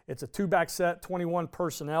linebacker. It's a 2-back set, 21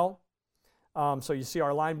 personnel. So you see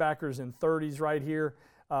our linebackers in 30s right here.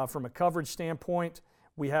 From a coverage standpoint,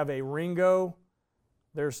 we have a Ringo.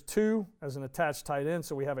 There's 2 as an attached tight end,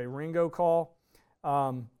 so we have a Ringo call.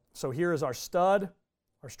 So here is our stud,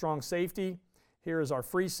 our strong safety. Here is our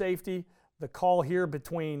free safety. The call here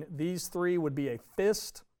between these 3 would be a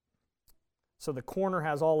fist. So the corner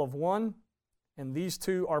has all of 1, and these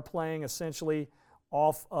 2 are playing essentially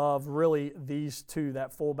off of really these 2,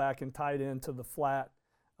 that fullback and tight end to the flat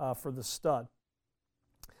for the stud.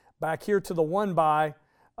 Back here to the 1-by,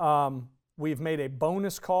 we've made a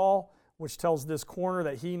bonus call, which tells this corner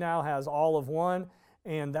that he now has all of 1,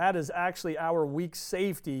 and that is actually our weak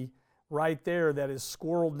safety right there that is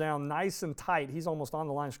squirreled down nice and tight. He's almost on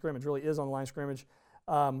the line of scrimmage, really is on the line of scrimmage.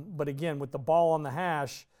 But again, with the ball on the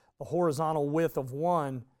hash, the horizontal width of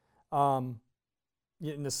 1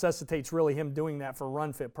 it necessitates really him doing that for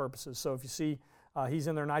run fit purposes. So if you see he's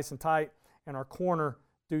in there nice and tight, and our corner,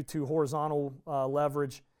 due to horizontal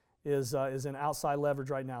leverage, is in outside leverage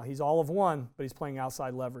right now. He's all of 1, but he's playing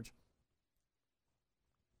outside leverage.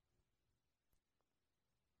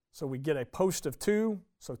 So we get a post of 2,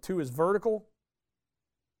 so 2 is vertical.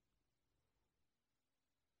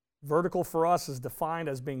 Vertical for us is defined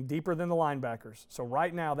as being deeper than the linebackers. So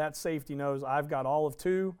right now that safety knows I've got all of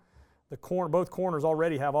 2. Both corners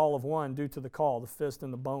already have all of 1 due to the call, the fist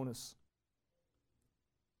and the bonus.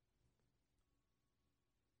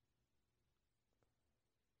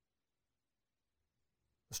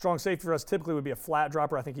 The strong safety for us typically would be a flat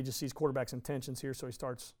dropper. I think he just sees quarterback's intentions here, so he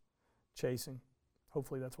starts chasing.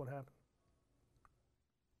 Hopefully that's what happened.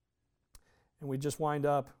 And we just wind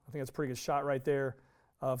up, I think that's a pretty good shot right there,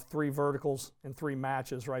 of 3 verticals and 3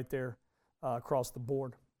 matches right there across the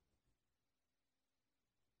board.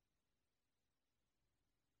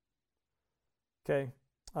 Okay,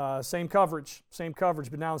 same coverage,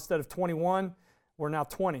 but now instead of 21, we're now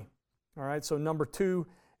 20. All right, so number 2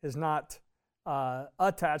 is not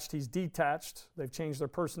attached, he's detached. They've changed their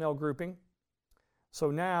personnel grouping. So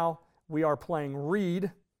now we are playing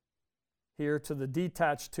read here to the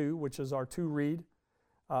detached 2, which is our 2 read.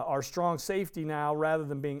 Our strong safety now, rather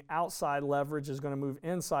than being outside leverage, is going to move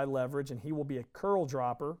inside leverage, and he will be a curl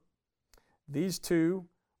dropper. These 2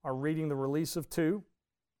 are reading the release of 2.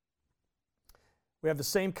 We have the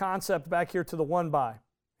same concept back here to the 1-by.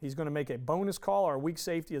 He's going to make a bonus call. Our weak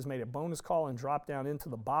safety has made a bonus call and dropped down into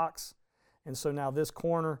the box. And so now this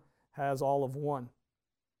corner has all of 1.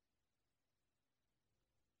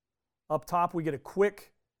 Up top, we get a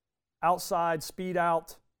quick outside speed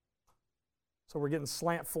out. So we're getting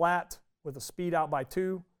slant flat with a speed out by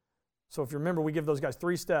 2. So if you remember, we give those guys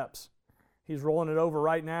 3 steps. He's rolling it over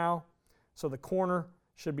right now. So the corner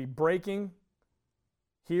should be breaking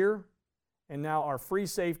here. And now our free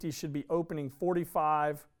safety should be opening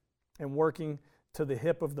 45 and working to the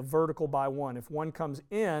hip of the vertical by 1. If 1 comes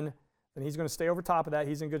in, then he's going to stay over top of that.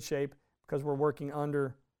 He's in good shape because we're working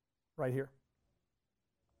under right here.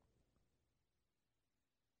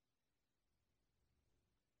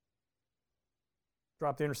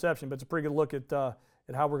 dropped the interception, but it's a pretty good look at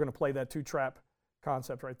how we're going to play that two-trap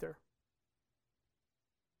concept right there.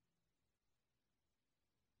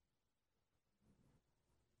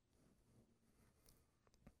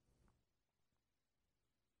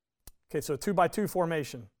 Okay, so 2x2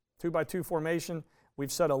 formation. 2x2 formation.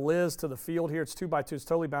 We've set a Liz to the field here. It's 2x2. It's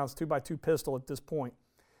totally balanced. 2x2 pistol at this point.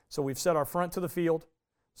 So we've set our front to the field.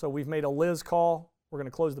 So we've made a Liz call. We're going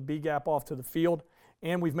to close the B gap off to the field,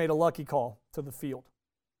 and we've made a lucky call to the field.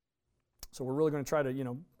 So we're really going to try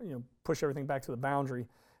to push everything back to the boundary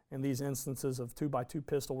in these instances of 2x2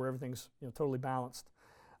 pistol where everything's totally balanced.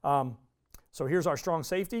 So here's our strong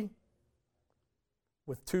safety,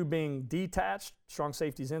 with 2 being detached. Strong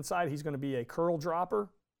safety's inside. He's going to be a curl dropper.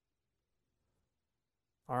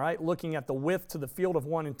 All right, looking at the width to the field of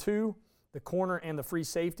 1 and 2, the corner and the free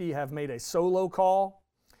safety have made a solo call.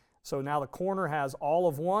 So now the corner has all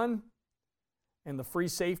of 1, and the free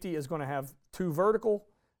safety is going to have 2 vertical,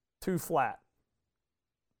 2 flat.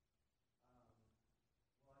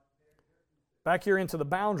 Back here into the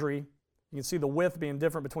boundary, you can see the width being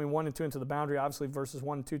different between 1 and 2 into the boundary, obviously, versus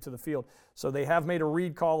 1 and 2 to the field. So they have made a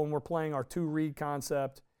read call, and we're playing our 2 read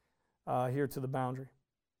concept here to the boundary.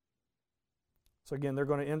 So again, they're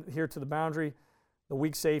going to end here to the boundary. The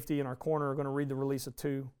weak safety and our corner are going to read the release of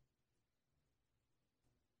 2.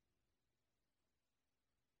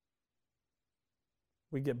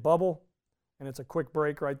 We get bubble, and it's a quick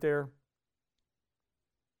break right there.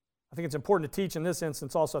 I think it's important to teach in this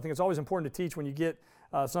instance also. I think it's always important to teach when you get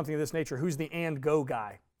something of this nature, who's the and go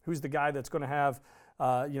guy? Who's the guy that's going to have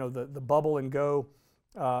the bubble and go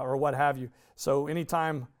or what have you? So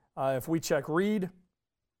anytime if we check read,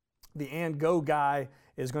 the and go guy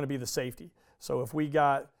is going to be the safety. So if we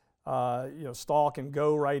got stalk and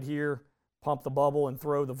go right here, pump the bubble and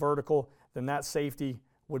throw the vertical, then that safety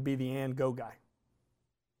would be the and go guy.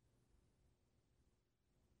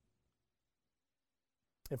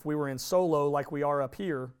 If we were in solo like we are up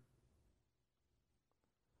here,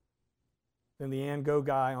 then the and go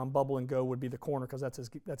guy on bubble and go would be the corner, because that's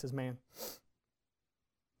his man.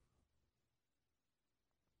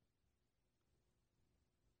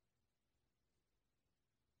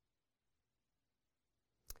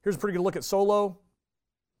 Here's a pretty good look at solo.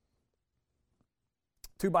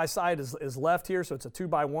 2 by side is left here, so it's a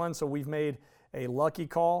 2x1, so we've made a lucky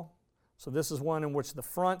call. So this is one in which the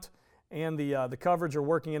front and the coverage are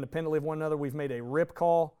working independently of one another. We've made a rip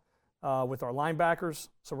call with our linebackers.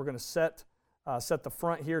 So we're going to set the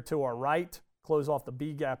front here to our right, close off the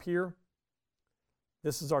B gap here.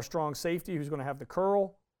 This is our strong safety who's going to have the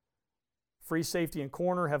curl. Free safety and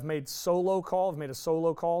corner have made a solo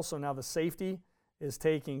call. So now the safety is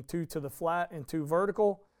taking 2 to the flat and 2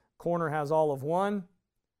 vertical. Corner has all of 1.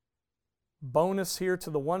 Bonus here to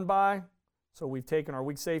the 1 by. So we've taken our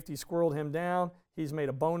weak safety, squirreled him down. He's made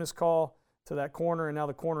a bonus call to that corner, and now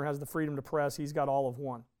the corner has the freedom to press. He's got all of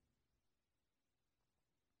 1.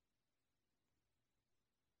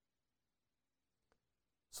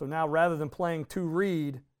 So now rather than playing 2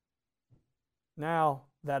 read, now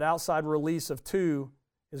that outside release of 2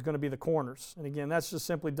 is going to be the corners. And again, that's just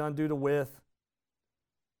simply done due to width.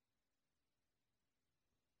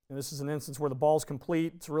 And this is an instance where the ball's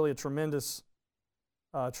complete. It's really a tremendous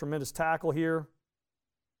tackle here.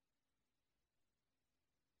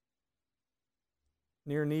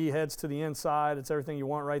 Near knee, heads to the inside. It's everything you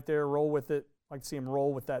want right there. Roll with it. I like to see him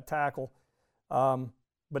roll with that tackle.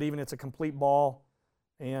 But even it's a complete ball,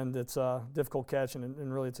 and it's a difficult catch,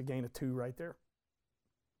 and really it's a gain of 2 right there.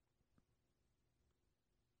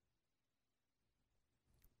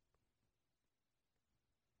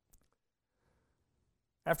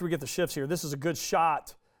 After we get the shifts here, this is a good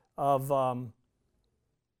shot of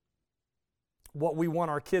what we want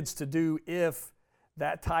our kids to do if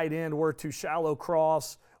that tight end were to shallow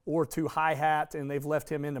cross or to high hat and they've left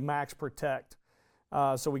him into max protect.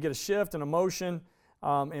 So we get a shift and a motion,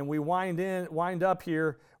 and we wind up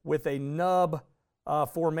here with a nub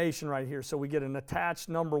formation right here. So we get an attached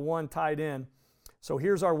number 1 tight end. So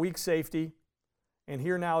here's our weak safety, and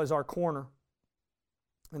here now is our corner.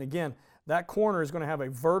 And again, that corner is going to have a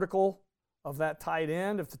vertical of that tight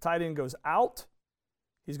end. If the tight end goes out,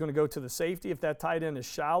 he's going to go to the safety. If that tight end is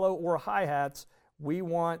shallow or high hats, we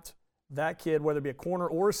want that kid, whether it be a corner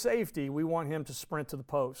or a safety, we want him to sprint to the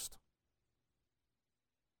post.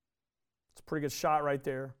 It's a pretty good shot right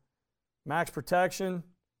there. Max protection,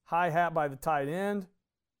 high hat by the tight end.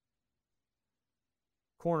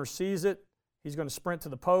 Corner sees it. He's going to sprint to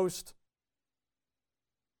the post.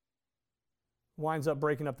 Winds up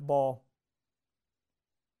breaking up the ball.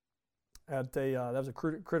 That was a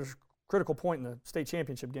critical point in the state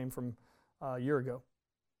championship game from a year ago.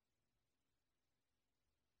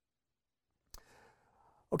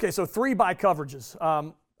 Okay, so 3-by coverages.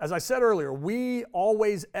 As I said earlier, we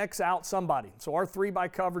always X out somebody. So our 3-by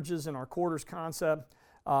coverages in our quarters concept,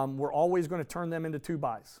 we're always going to turn them into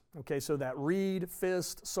 2-bys. Okay, so that read,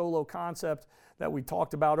 fist, solo concept that we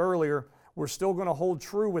talked about earlier, we're still going to hold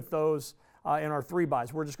true with those in our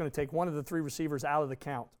 3-bys. We're just going to take one of the 3 receivers out of the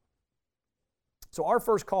count. So our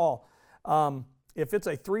first call, if it's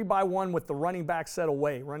a 3-by-1 with the running back set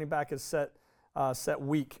away, running back is set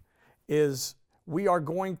weak, is we are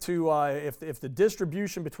going to, if the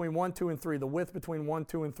distribution between 1, 2, and 3, the width between 1,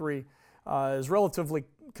 2, and 3 is relatively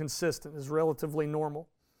consistent, is relatively normal.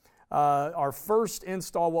 Our first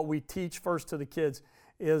install, what we teach first to the kids,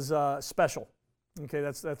 is special. Okay,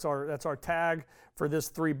 that's our tag for this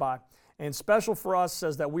 3-by. And special for us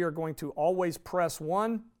says that we are going to always press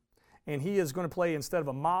 1, and he is going to play, instead of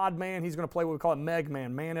a mod man, he's going to play what we call a meg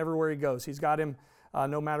man, man everywhere he goes. He's got him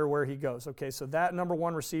no matter where he goes. Okay, so that number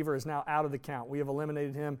 1 receiver is now out of the count. We have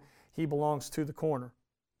eliminated him. He belongs to the corner.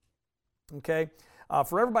 Okay,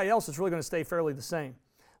 for everybody else, it's really going to stay fairly the same.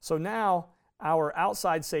 So now our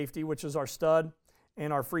outside safety, which is our stud,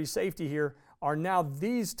 and our free safety here, are now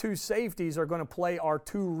these 2 safeties are going to play our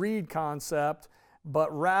 2 read concept, but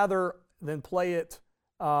rather than play it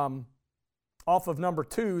off of number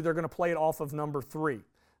 2, they're going to play it off of number 3.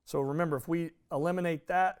 So remember, if we eliminate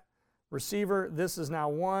that receiver, this is now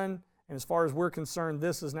 1, and as far as we're concerned,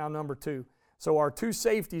 this is now number 2. So our 2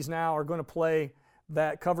 safeties now are going to play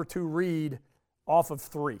that cover 2 read off of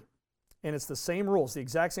 3. And it's the same rules, the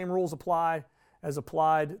exact same rules apply as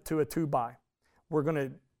applied to a 2-by. We're going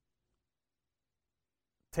to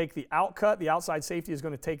take the out cut, the outside safety is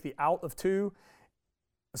going to take the out of 2,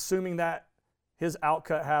 assuming that his out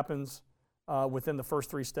cut happens within the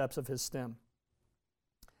first 3 steps of his stem.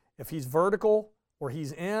 If he's vertical or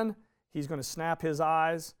he's in, he's going to snap his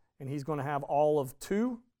eyes and he's going to have all of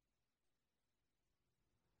 2.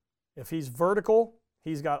 If he's vertical,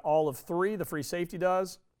 he's got all of 3, the free safety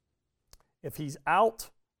does. If he's out,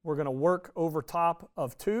 we're going to work over top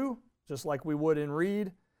of 2, just like we would in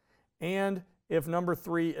read. And if number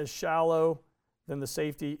 3 is shallow, then the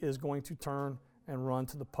safety is going to turn and run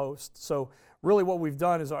to the post. So really what we've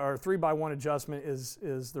done is our 3-by-1 adjustment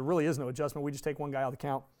is there really is no adjustment. We just take one guy out of the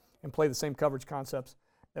count and play the same coverage concepts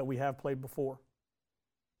that we have played before.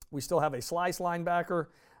 We still have a slice linebacker,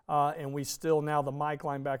 and we still now the Mike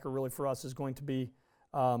linebacker really for us is going to be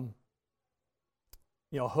a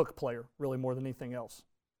hook player really more than anything else.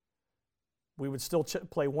 We would still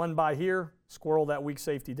play 1-by here, squirrel that weak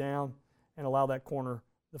safety down, and allow that corner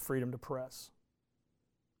the freedom to press.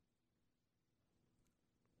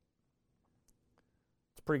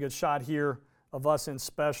 It's a pretty good shot here of us in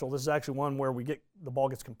special. This is actually one where the ball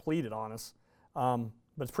gets completed on us,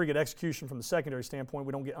 but it's pretty good execution from the secondary standpoint.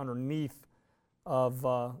 We don't get underneath of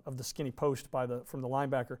the skinny post from the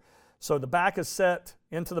linebacker. So the back is set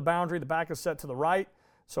into the boundary. The back is set to the right.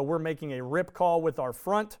 So we're making a rip call with our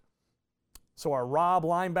front. So our Rob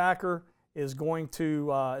linebacker is going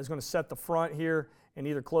to set the front here and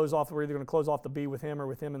either close off. We're either going to close off the B with him or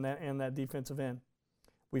with him and that defensive end.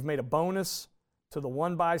 We've made a bonus to the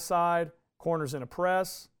 1-by side. Corner's in a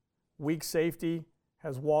press. Weak safety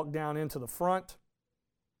has walked down into the front.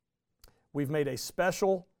 We've made a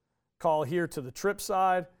special call here to the trip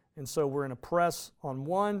side, and so we're in a press on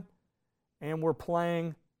 1, and we're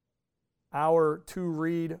playing our 2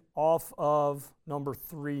 read off of number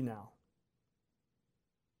 3 now.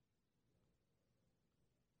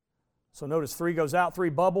 So notice 3 goes out, 3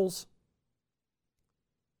 bubbles.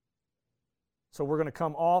 So we're going to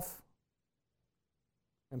come off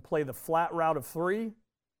and play the flat route of 3.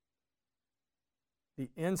 The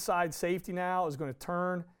inside safety now is going to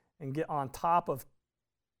turn and get on top of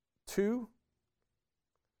 2.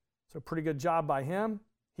 So pretty good job by him.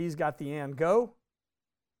 He's got the and go.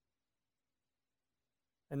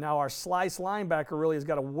 And now our slice linebacker really has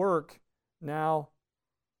got to work now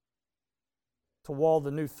to wall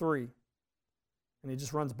the new 3. And he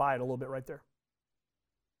just runs by it a little bit right there.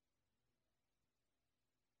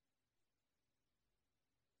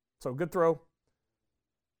 So good throw.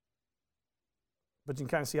 But you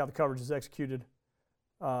can kind of see how the coverage is executed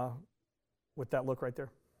with that look right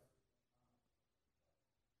there.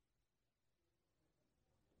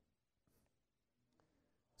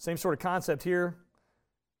 Same sort of concept here.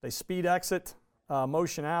 They speed exit,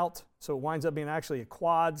 motion out, so it winds up being actually a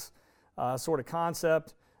quads sort of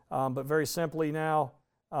concept. But very simply now,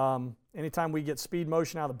 anytime we get speed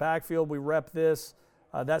motion out of the backfield, we rep this.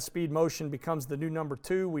 That speed motion becomes the new number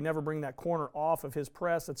 2. We never bring that corner off of his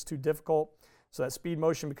press. That's too difficult. So that speed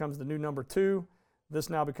motion becomes the new number 2. This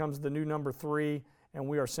now becomes the new number 3, and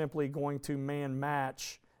we are simply going to man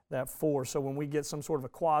match that 4. So when we get some sort of a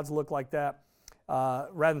quads look like that,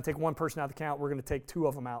 rather than take one person out of the count, we're going to take 2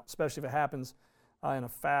 of them out, especially if it happens in a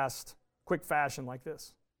fast, quick fashion like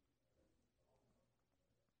this.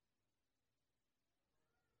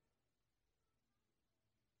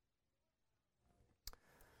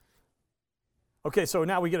 Okay, so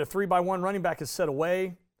now we get a 3-by-1 running back is set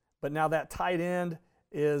away, but now that tight end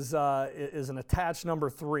is an attached number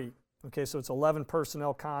 3. Okay, so it's 11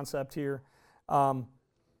 personnel concept here.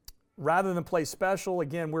 Rather than play special,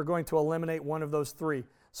 again, we're going to eliminate one of those 3.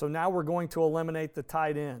 So now we're going to eliminate the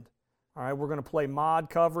tight end. All right, we're going to play mod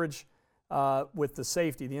coverage with the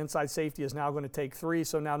safety. The inside safety is now going to take 3,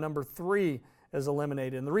 so now number 3 is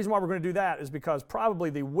eliminated. And the reason why we're going to do that is because probably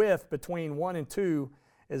the width between 1 and 2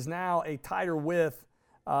 is now a tighter width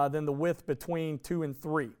than the width between 2 and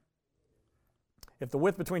 3. If the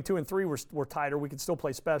width between 2 and 3 were tighter, we could still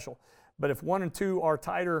play special. But if 1 and 2 are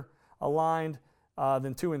tighter aligned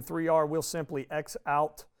than 2 and 3 are, we'll simply X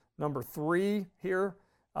out number 3 here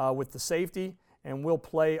with the safety, and we'll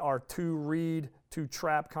play our 2 read, 2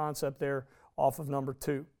 trap concept there off of number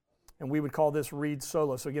 2. And we would call this read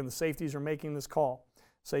solo. So again, the safeties are making this call.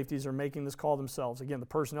 Safeties are making this call themselves. Again, the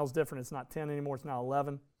personnel's different. It's not 10 anymore. It's now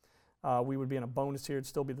 11. We would be in a bonus here. It'd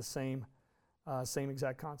still be the same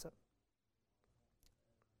exact concept.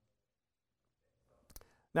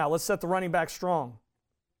 Now, let's set the running back strong.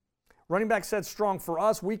 Running back set strong, for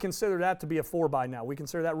us, we consider that to be a 4-by now. We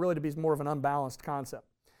consider that really to be more of an unbalanced concept.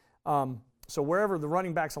 So wherever the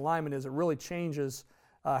running back's alignment is, it really changes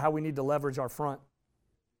how we need to leverage our front.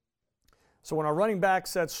 So when our running back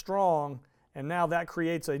sets strong, and now that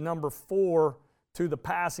creates a number 4 to the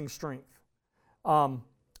passing strength.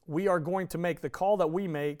 We are going to make, the call that we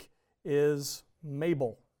make is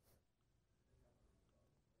Mabel.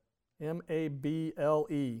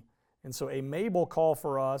 M-A-B-L-E. And so a Mabel call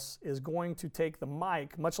for us is going to take the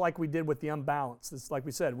mic, much like we did with the unbalanced. It's like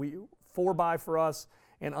we said, 4-by for us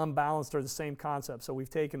and unbalanced are the same concept. So we've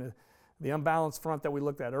taken the unbalanced front that we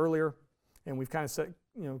looked at earlier, and we've kind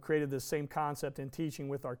of created this same concept in teaching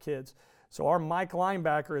with our kids. So our Mike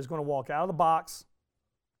linebacker is going to walk out of the box,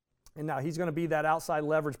 and now he's going to be that outside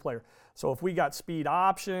leverage player. So if we got speed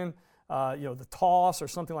option, the toss or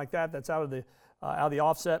something like that, that's out of the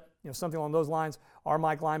offset, something along those lines, our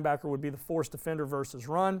Mike linebacker would be the force defender versus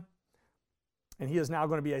run, and he is now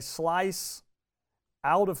going to be a slice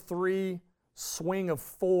out of 3, swing of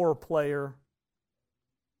 4 player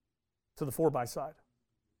to the 4-by side.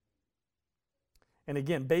 And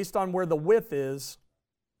again, based on where the width is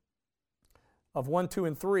of 1, 2,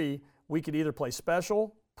 and 3, we could either play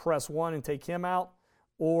special, press 1 and take him out,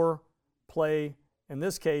 or play, in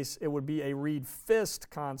this case, it would be a read fist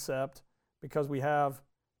concept because we have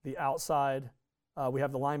the outside, we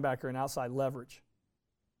have the linebacker in outside leverage.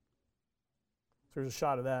 So there's a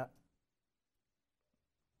shot of that.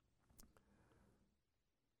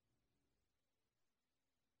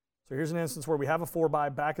 So here's an instance where we have a 4-by,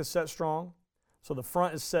 back is set strong. So the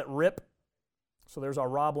front is set rip. So there's our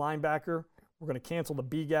Rob linebacker. We're going to cancel the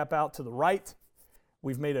B gap out to the right.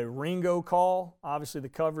 We've made a Ringo call. Obviously the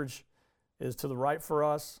coverage is to the right for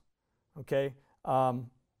us. Okay. I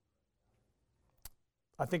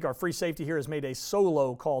think our free safety here has made a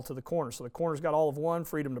solo call to the corner. So the corner's got all of 1,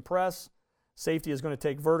 freedom to press. Safety is going to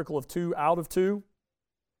take vertical of 2 out of 2.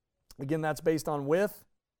 Again, that's based on width.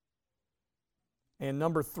 And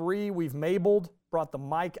number 3, we've Mabeled, brought the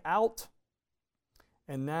mic out.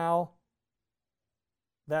 And now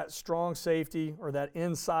that strong safety, or that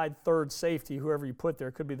inside third safety, whoever you put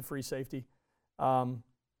there, could be the free safety,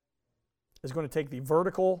 is going to take the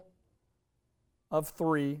vertical of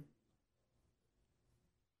 3.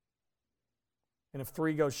 And if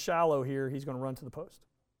 3 goes shallow here, he's going to run to the post.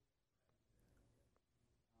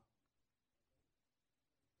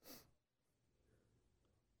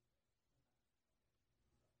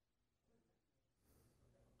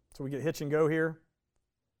 So we get hitch and go here.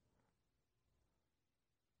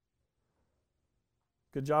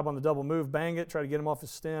 Good job on the double move. Bang it, try to get him off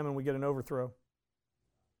his stem, and we get an overthrow.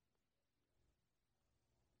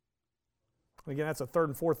 And again, that's a 3rd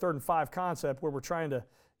and 4, 3rd and 5 concept where we're trying to,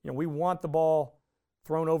 we want the ball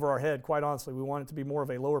thrown over our head, quite honestly. We want it to be more of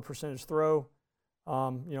a lower percentage throw.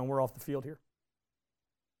 We're off the field here.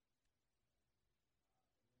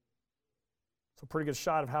 So pretty good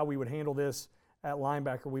shot of how we would handle this at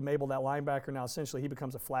linebacker. We Mabel that linebacker. Now essentially he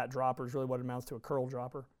becomes a flat dropper, is really what it amounts to, a curl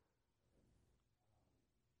dropper.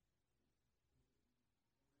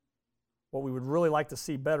 What we would really like to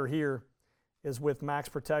see better here is with max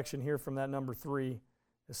protection here from that number 3,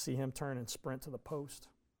 is see him turn and sprint to the post.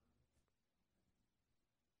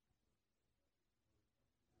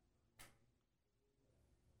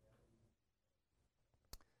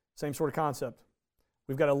 Same sort of concept.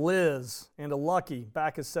 We've got a Liz and a Lucky.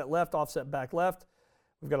 Back is set left, offset back left.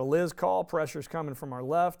 We've got a Liz call. Pressure's coming from our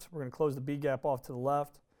left. We're going to close the B gap off to the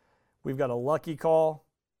left. We've got a Lucky call.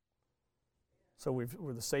 So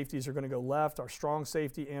where the safeties are going to go left, our strong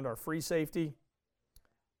safety and our free safety.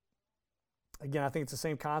 Again, I think it's the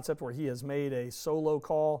same concept where he has made a solo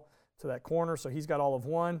call to that corner. So he's got all of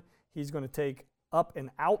one. He's going to take up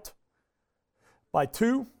and out by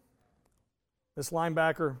 2. This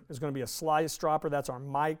linebacker is going to be a slice dropper. That's our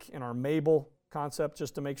Mike and our Mabel concept,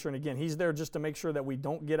 just to make sure. And again, he's there just to make sure that we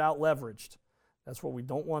don't get out leveraged. That's what we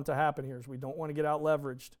don't want to happen here, is we don't want to get out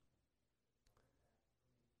leveraged.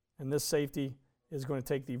 And this safety is going to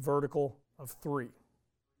take the vertical of 3.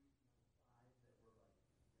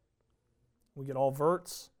 We get all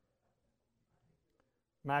verts.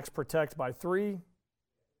 Max protect by 3.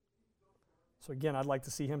 So again, I'd like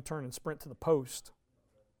to see him turn and sprint to the post.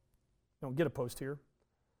 Don't get a post here.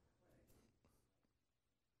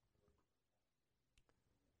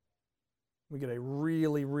 We get a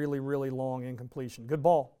really, really, really long incompletion. Good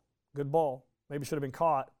ball. Good ball. Maybe should have been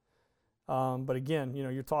caught. But again,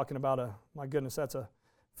 you're talking about my goodness, that's a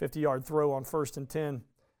 50-yard throw on 1st and 10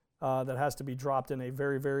 that has to be dropped in a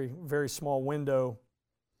very, very, very small window.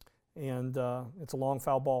 And it's a long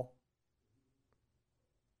foul ball.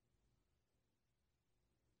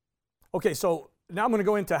 Okay, so now I'm going to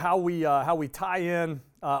go into how we tie in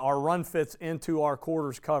our run fits into our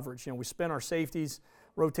quarters coverage. We spin our safeties,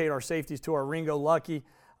 rotate our safeties to our Ringo Lucky.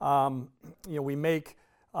 We make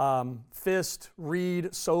fist,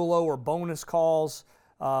 read, solo, or bonus calls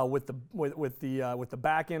with the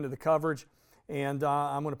back end of the coverage. And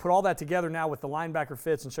I'm going to put all that together now with the linebacker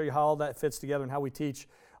fits and show you how all that fits together and how we teach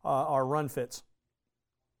our run fits.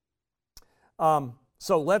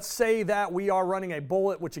 So let's say that we are running a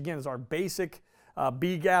bullet, which again is our basic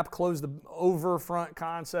B gap, close the over front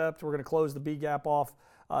concept. We're going to close the B gap off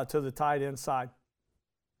to the tight end side.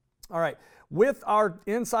 All right, with our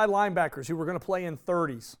inside linebackers who we're going to play in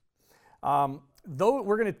 30s, though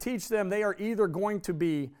we're going to teach them, they are either going to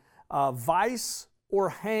be vice or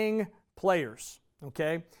hang players,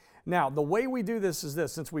 okay? Now, the way we do this is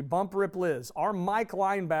this. Since we bump rip Liz, our Mike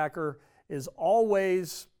linebacker is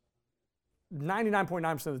always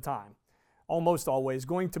 99.9% of the time, almost always,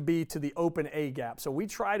 going to be to the open A gap. So we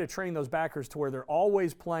try to train those backers to where they're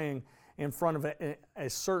always playing in front of a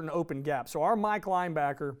certain open gap. So our Mike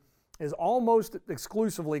linebacker is almost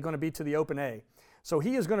exclusively going to be to the open A. So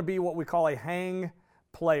he is going to be what we call a hang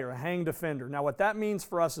player, a hang defender. Now what that means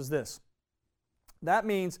for us is this. That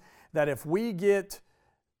means that if we get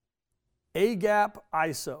A gap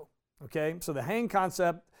ISO, okay, so the hang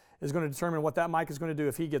concept is going to determine what that Mike is going to do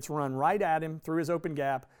if he gets run right at him through his open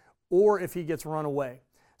gap or if he gets run away.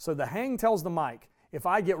 So the hang tells the Mike, if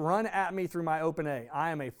I get run at me through my open A,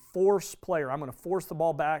 I am a force player. I'm going to force the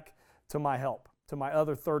ball back to my help, to my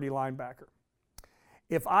other 30 linebacker.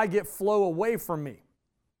 If I get flow away from me,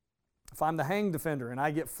 if I'm the hang defender and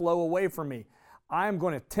I get flow away from me, I'm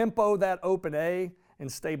going to tempo that open A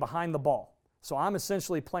and stay behind the ball. So I'm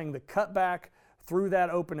essentially playing the cutback through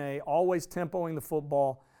that open A, always tempoing the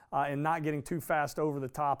football and not getting too fast over the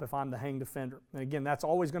top if I'm the hang defender. And again, that's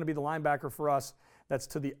always going to be the linebacker for us. That's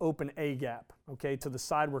to the open A gap, okay, to the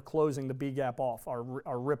side we're closing the B gap off, our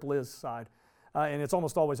rip Liz side. And it's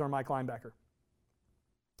almost always our Mike linebacker.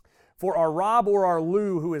 For our Rob or our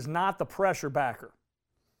Lou, who is not the pressure backer,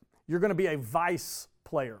 you're going to be a vice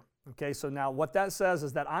player. Okay, so now what that says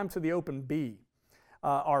is that I'm to the open B.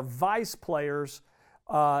 Our vice players,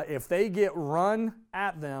 if they get run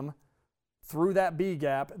at them through that B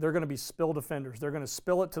gap, they're going to be spill defenders. They're going to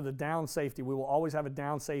spill it to the down safety. We will always have a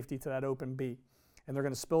down safety to that open B. And they're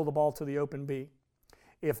going to spill the ball to the open B.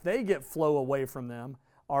 If they get flow away from them,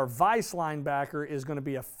 our vice linebacker is going to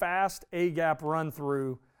be a fast A gap run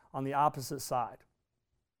through on the opposite side.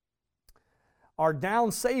 Our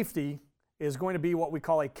down safety is going to be what we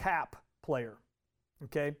call a cap player,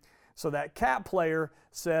 okay? So that cap player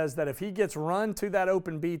says that if he gets run to that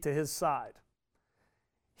open B to his side,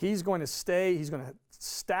 he's going to stay, he's going to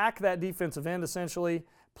stack that defensive end essentially,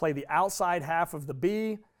 play the outside half of the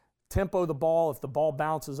B, tempo the ball if the ball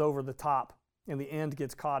bounces over the top and the end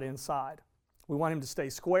gets caught inside. We want him to stay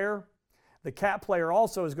square. The cap player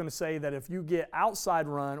also is going to say that if you get outside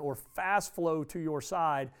run or fast flow to your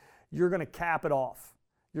side, you're going to cap it off.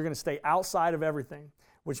 You're going to stay outside of everything,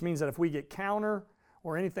 which means that if we get counter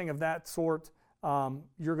or anything of that sort,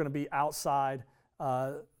 you're going to be outside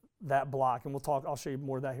that block. And I'll show you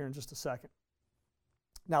more of that here in just a second.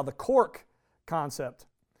 Now the cork concept.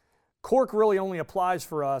 Cork really only applies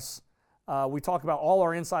for us. We talk about all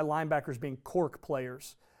our inside linebackers being cork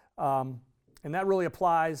players. And that really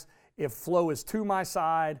applies if flow is to my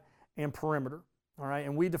side and perimeter. All right,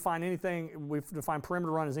 and we define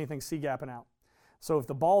perimeter run as anything C-gapping out. So if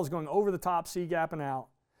the ball is going over the top, C-gapping out,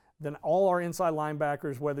 then all our inside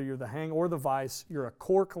linebackers, whether you're the hang or the vice, you're a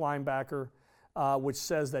cork linebacker, which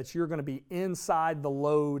says that you're going to be inside the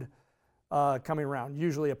load coming around,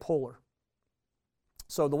 usually a puller.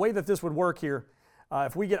 So the way that this would work here,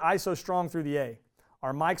 if we get ISO strong through the A,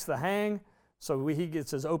 our Mike's the hang, so he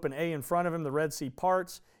gets his open A in front of him, the Red Sea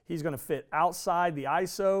parts. He's going to fit outside the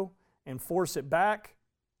ISO and force it back.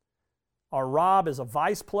 Our Rob is a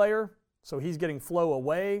vice player, so he's getting flow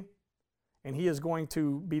away, and he is going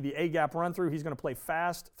to be the A-gap run through. He's going to play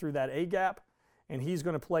fast through that A-gap, and he's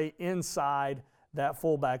going to play inside that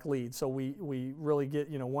fullback lead. So we really get,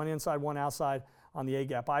 one inside, one outside on the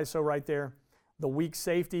A-gap ISO right there. The weak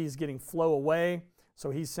safety is getting flow away, so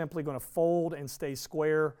he's simply going to fold and stay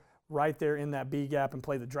square right there in that B gap and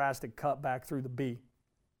play the drastic cut back through the B.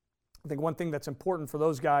 I think one thing that's important for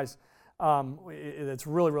those guys, that's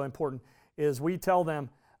really, really important, is we tell them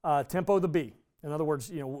tempo the B. In other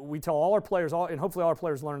words, we tell all our players, and hopefully all our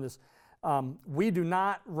players learn this, we do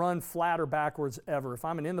not run flat or backwards ever. If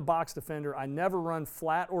I'm an in-the-box defender, I never run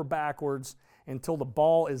flat or backwards until the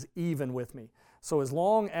ball is even with me. So as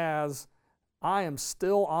long as I am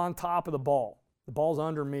still on top of the ball's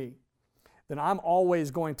under me, then I'm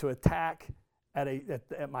always going to attack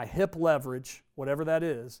at my hip leverage, whatever that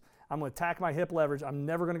is. I'm going to attack my hip leverage. I'm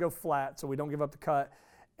never going to go flat so we don't give up the cut.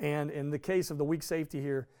 And in the case of the weak safety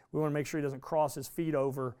here, we want to make sure he doesn't cross his feet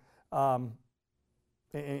over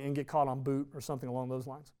and get caught on boot or something along those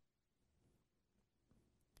lines.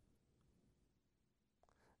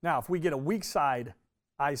 Now, if we get a weak side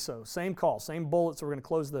ISO, same call, same bullet, so we're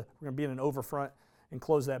going to be in an over front and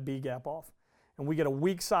close that B gap off. And we get a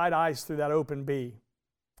weak side ice through that open B.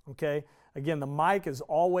 Okay? Again, the Mike is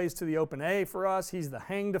always to the open A for us. He's the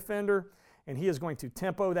hang defender, and he is going to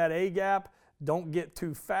tempo that A gap. Don't get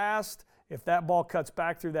too fast. If that ball cuts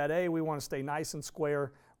back through that A, we want to stay nice and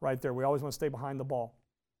square right there. We always want to stay behind the ball.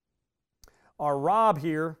 Our Rob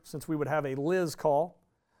here, since we would have a Liz call,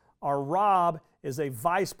 our Rob is a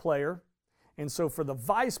vice player. And so for the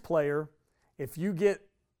vice player, if you get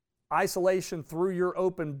isolation through your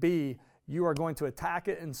open B, you are going to attack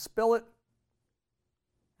it and spill it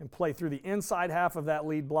and play through the inside half of that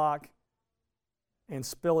lead block and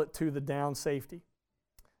spill it to the down safety.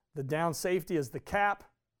 The down safety is the cap,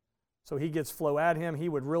 so he gets flow at him. He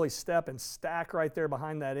would really step and stack right there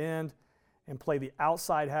behind that end and play the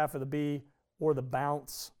outside half of the B or the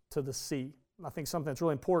bounce to the C. I think something that's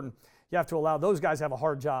really important, you have to allow those guys to have a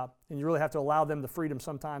hard job, and you really have to allow them the freedom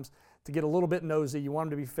sometimes to get a little bit nosy. You want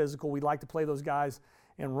them to be physical. We like to play those guys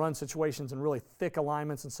in run situations and really thick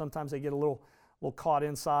alignments, and sometimes they get a little caught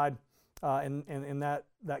inside, and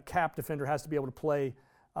that cap defender has to be able to play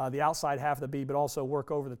the outside half of the B, but also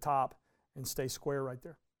work over the top and stay square right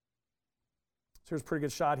there. So here's a pretty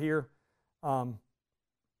good shot here. So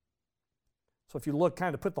if you look,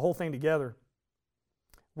 kind of put the whole thing together,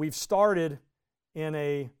 we've started in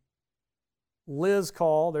a Liz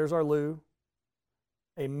call, there's our Lou,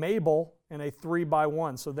 a Mabel, and a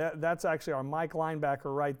 3x1. So that's actually our Mike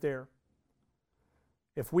linebacker right there.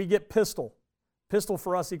 If we get pistol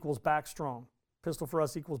for us equals back strong. Pistol for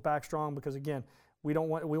us equals back strong because, again, we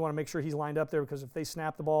want to make sure he's lined up there, because if they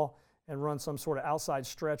snap the ball and run some sort of outside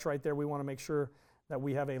stretch right there, we want to make sure that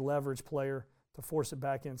we have a leverage player to force it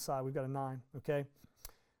back inside. We've got a 9, okay?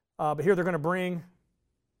 But here they're going to bring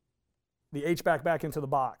the H-back back into the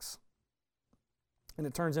box, and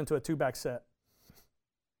it turns into a 2-back set.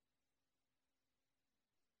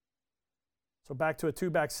 So back to a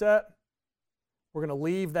 2-back set. We're going to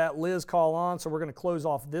leave that Liz call on, so we're going to close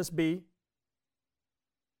off this B.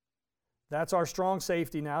 That's our strong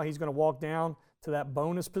safety now. He's going to walk down to that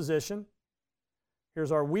bonus position.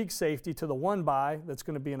 Here's our weak safety to the 1-by that's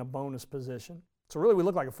going to be in a bonus position. So really we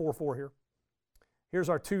look like a 4-4 here. Here's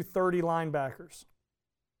our 230 linebackers.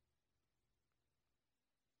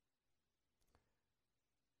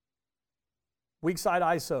 Weak side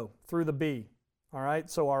ISO through the B. All right,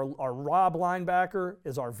 so our Rob linebacker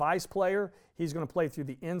is our vice player. He's going to play through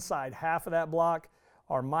the inside half of that block.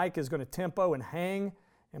 Our Mike is going to tempo and hang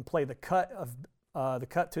and play the cut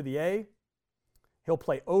to the A. He'll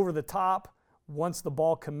play over the top once the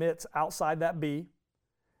ball commits outside that B.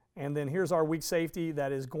 And then here's our weak safety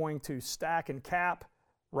that is going to stack and cap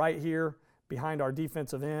right here behind our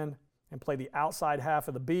defensive end and play the outside half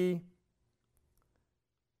of the B,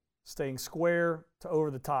 staying square to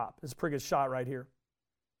over the top. It's a pretty good shot right here.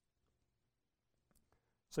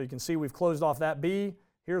 So you can see we've closed off that B.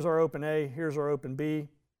 Here's our open A. Here's our open B.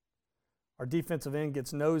 Our defensive end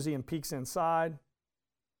gets nosy and peeks inside.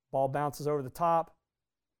 Ball bounces over the top.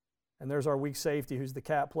 And there's our weak safety, who's the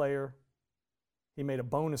cat player. He made a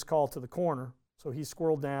bonus call to the corner, so he's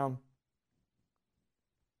squirreled down.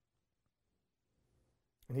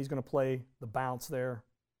 And he's going to play the bounce there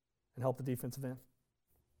and help the defensive end.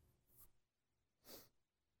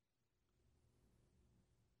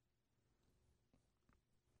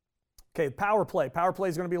 Okay, power play. Power play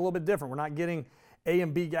is going to be a little bit different. We're not getting A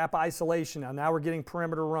and B gap isolation now. Now we're getting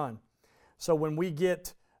perimeter run. So when we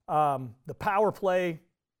get the power play,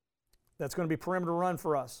 that's going to be perimeter run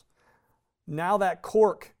for us. Now that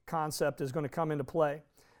cork concept is going to come into play.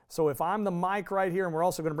 So if I'm the Mike right here, and we're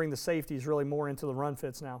also going to bring the safeties really more into the run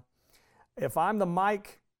fits now. If I'm the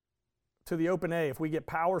Mike to the open A, if we get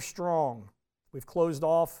power strong, we've closed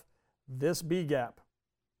off this B gap.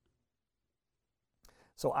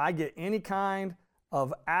 So I get any kind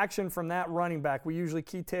of action from that running back, we usually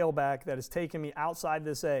key tailback, that is taking me outside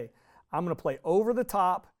this A. I'm going to play over the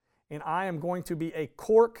top, and I am going to be a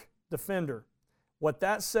cork defender. What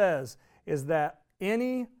that says is that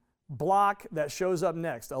any block that shows up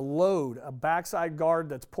next, a load, a backside guard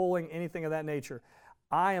that's pulling, anything of that nature,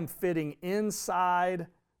 I am fitting inside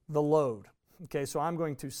the load. Okay, so I'm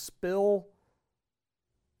going to spill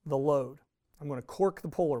the load. I'm going to cork the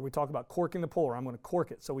puller. We talk about corking the puller. I'm going to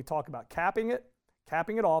cork it. So we talk about capping it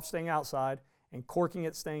off, staying outside, and corking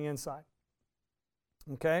it, staying inside.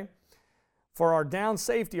 Okay? For our down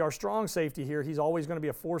safety, our strong safety here, he's always going to be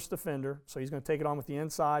a force defender. So he's going to take it on with the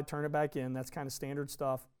inside, turn it back in. That's kind of standard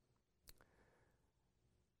stuff.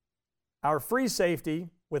 Our free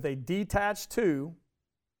safety with a detached two,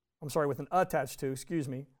 with an attached two, excuse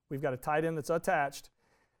me. We've got a tight end that's attached.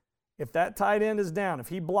 If that tight end is down, if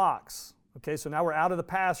he blocks, okay, so now we're out of the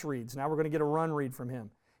pass reads. Now we're going to get a run read from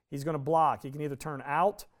him. He's going to block. He can either turn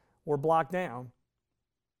out or block down.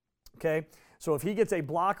 Okay, so if he gets a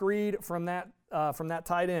block read from that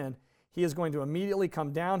tight end, he is going to immediately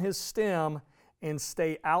come down his stem and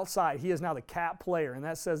stay outside. He is now the cap player, and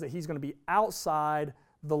that says that he's going to be outside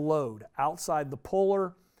the load, outside the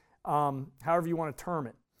puller, however you want to term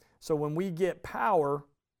it. So when we get power,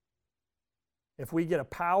 if we get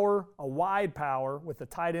a wide power with the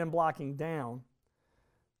tight end blocking down,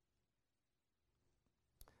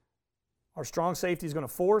 our strong safety is going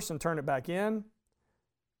to force and turn it back in.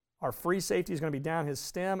 Our free safety is going to be down his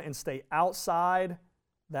stem and stay outside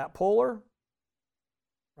that puller,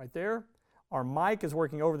 right there. Our Mike is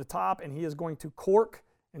working over the top, and he is going to cork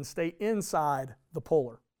and stay inside the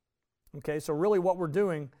puller. Okay, so really what we're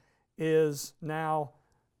doing is now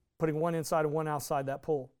putting one inside and one outside that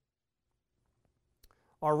pull.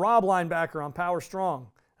 Our Rob linebacker on power strong,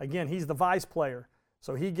 again, he's the vice player.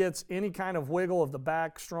 So he gets any kind of wiggle of the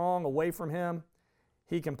back strong away from him.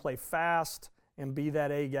 He can play fast and be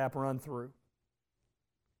that A-gap run through.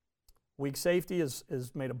 Weak safety is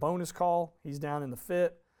made a bonus call. He's down in the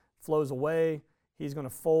fit, flows away. He's going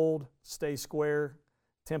to fold, stay square,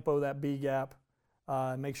 tempo that B-gap,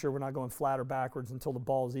 and make sure we're not going flat or backwards until the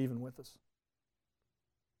ball is even with us.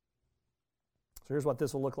 So here's what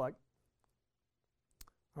this will look like.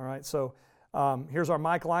 All right, so here's our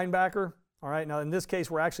Mike linebacker. All right, now in this case,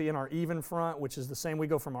 we're actually in our even front, which is the same. We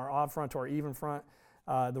go from our odd front to our even front.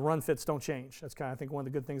 The run fits don't change. That's kind of, I think, one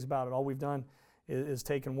of the good things about it. All we've done is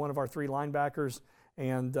taken one of our three linebackers,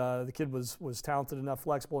 and the kid was talented enough,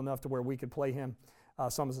 flexible enough to where we could play him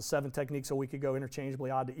some as a 7 technique, so we could go interchangeably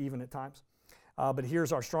odd to even at times. But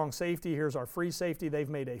here's our strong safety. Here's our free safety. They've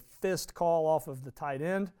made a fist call off of the tight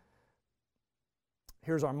end.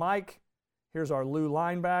 Here's our Mike. Here's our Lou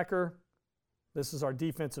linebacker. This is our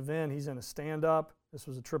defensive end. He's in a stand-up. This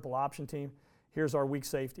was a triple option team. Here's our weak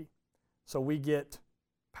safety. So we get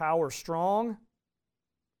power strong.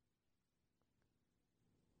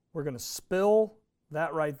 We're going to spill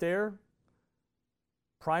that right there.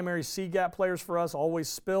 Primary C-gap players for us always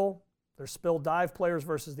spill. They're spill dive players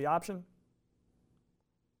versus the option.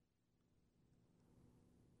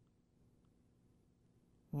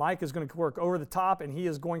 Mike is going to work over the top, and he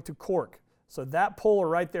is going to cork. So that puller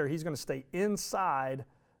right there, he's going to stay inside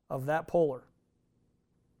of that puller.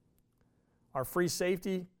 Our free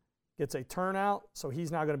safety gets a turnout, so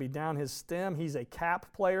he's now going to be down his stem. He's a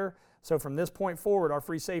cap player. So from this point forward, our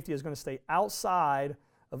free safety is going to stay outside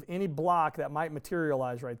of any block that might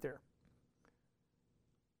materialize right there,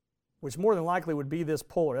 which more than likely would be this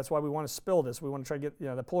puller. That's why we want to spill this. We want to try to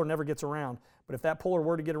get, the puller never gets around. But if that puller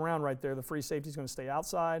were to get around right there, the free safety is going to stay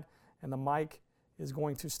outside, and the Mike is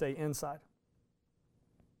going to stay inside.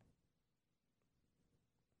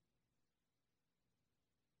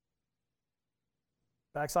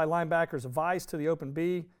 Backside linebacker is a vice to the open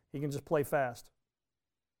B. He can just play fast.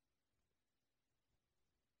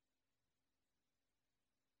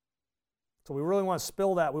 So we really want to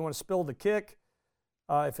spill that. We want to spill the kick.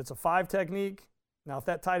 If it's a 5 technique, now if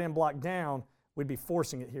that tight end blocked down, we'd be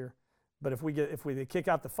forcing it here. But if we kick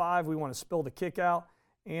out the 5, we want to spill the kick out,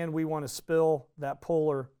 and we want to spill that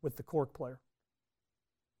puller with the cork player.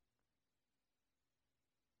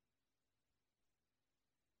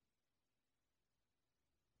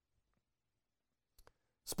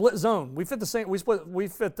 Split zone. We fit the same. We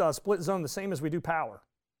fit split zone the same as we do power.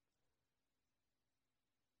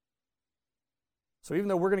 So even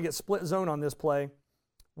though we're going to get split zone on this play,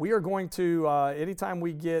 we are going to anytime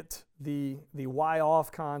we get the Y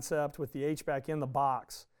off concept with the H back in the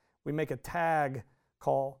box, we make a tag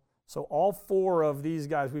call. So all 4 of these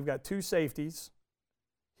guys, we've got 2 safeties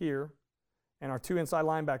here, and our 2 inside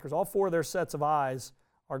linebackers. All 4 of their sets of eyes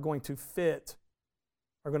are going to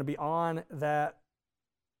be on that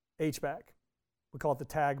H-back. We call it the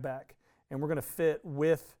tag back. And we're going to fit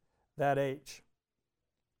with that H.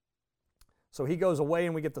 So he goes away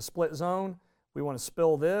and we get the split zone. We want to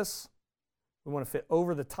spill this. We want to fit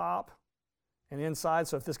over the top and inside.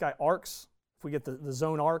 So if this guy arcs, if we get the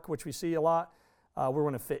zone arc, which we see a lot, we're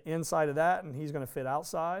going to fit inside of that, and he's going to fit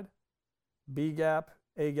outside. B gap,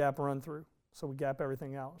 A gap, run through. So we gap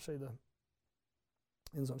everything out. I'll show you the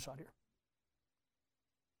end zone shot here.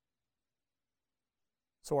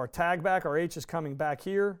 So our tag back, our H is coming back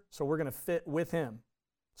here, so we're going to fit with him.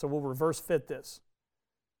 So we'll reverse fit this.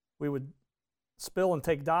 We would spill and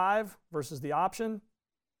take dive versus the option.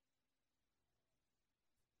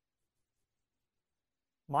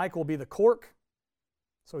 Mike will be the cork.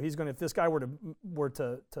 So he's going to, if this guy were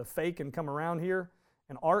to fake and come around here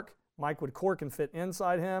and arc, Mike would cork and fit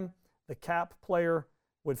inside him. The cap player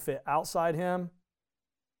would fit outside him.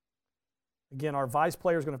 Again, our vice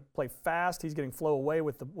player is going to play fast. He's getting flow away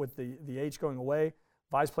with the H going away.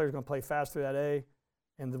 Vice player is going to play fast through that A,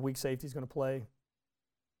 and the weak safety is going to play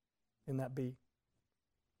in that B.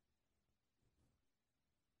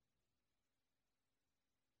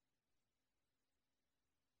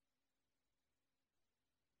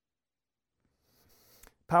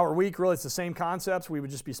 Power weak, really it's the same concepts. We would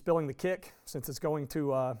just be spilling the kick. Since it's going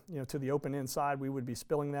to to the open inside, we would be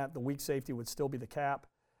spilling that. The weak safety would still be the cap.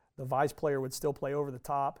 The vice player would still play over the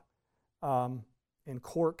top and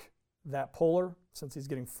cork that puller since he's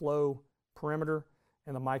getting flow perimeter,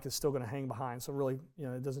 and the Mike is still going to hang behind. So really,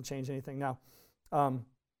 it doesn't change anything. Now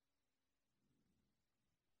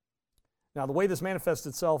the way this manifests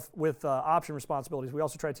itself with option responsibilities, we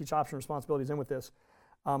also try to teach option responsibilities in with this.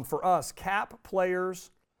 For us, cap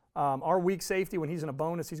players, our weak safety, when he's in a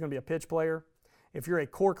bonus, he's going to be a pitch player. If you're a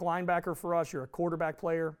cork linebacker for us, you're a quarterback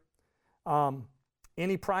player.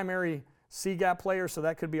 Any primary C-gap player, so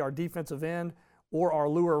that could be our defensive end or our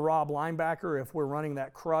lure rob linebacker if we're running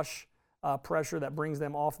that crush pressure that brings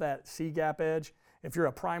them off that C-gap edge. If you're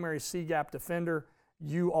a primary C-gap defender,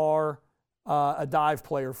 you are a dive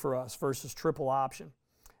player for us versus triple option.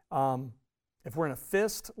 If we're in a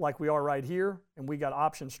fist like we are right here and we got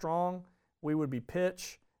option strong, we would be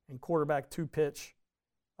pitch and quarterback 2 pitch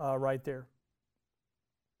right there.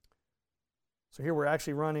 So here we're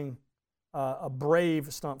actually running a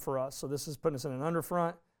brave stunt for us. So this is putting us in an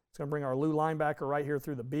underfront. It's going to bring our Lou linebacker right here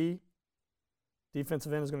through the B.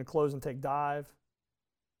 Defensive end is going to close and take dive.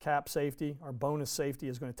 Cap safety, our bonus safety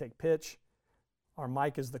is going to take pitch. Our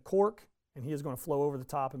Mike is the cork, and he is going to flow over the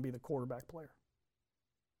top and be the quarterback player.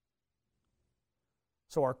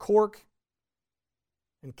 So our cork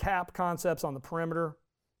and cap concepts on the perimeter,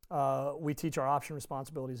 we teach our option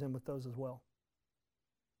responsibilities in with those as well.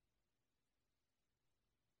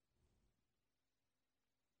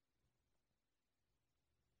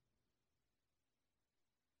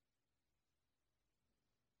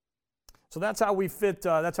 So that's how we fit.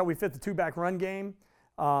 That's how we fit the 2-back run game.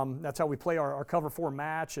 That's how we play our cover 4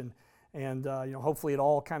 match, and hopefully it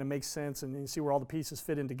all kind of makes sense, and you see where all the pieces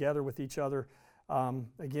fit in together with each other.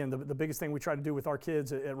 Again, the biggest thing we try to do with our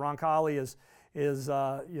kids at Roncalli is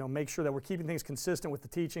make sure that we're keeping things consistent with the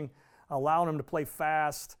teaching, allowing them to play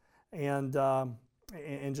fast, and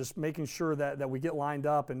just making sure that we get lined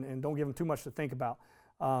up and don't give them too much to think about.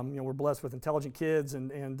 We're blessed with intelligent kids,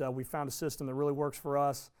 and we found a system that really works for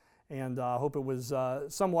us. And I hope it was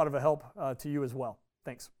somewhat of a help to you as well.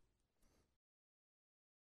 Thanks.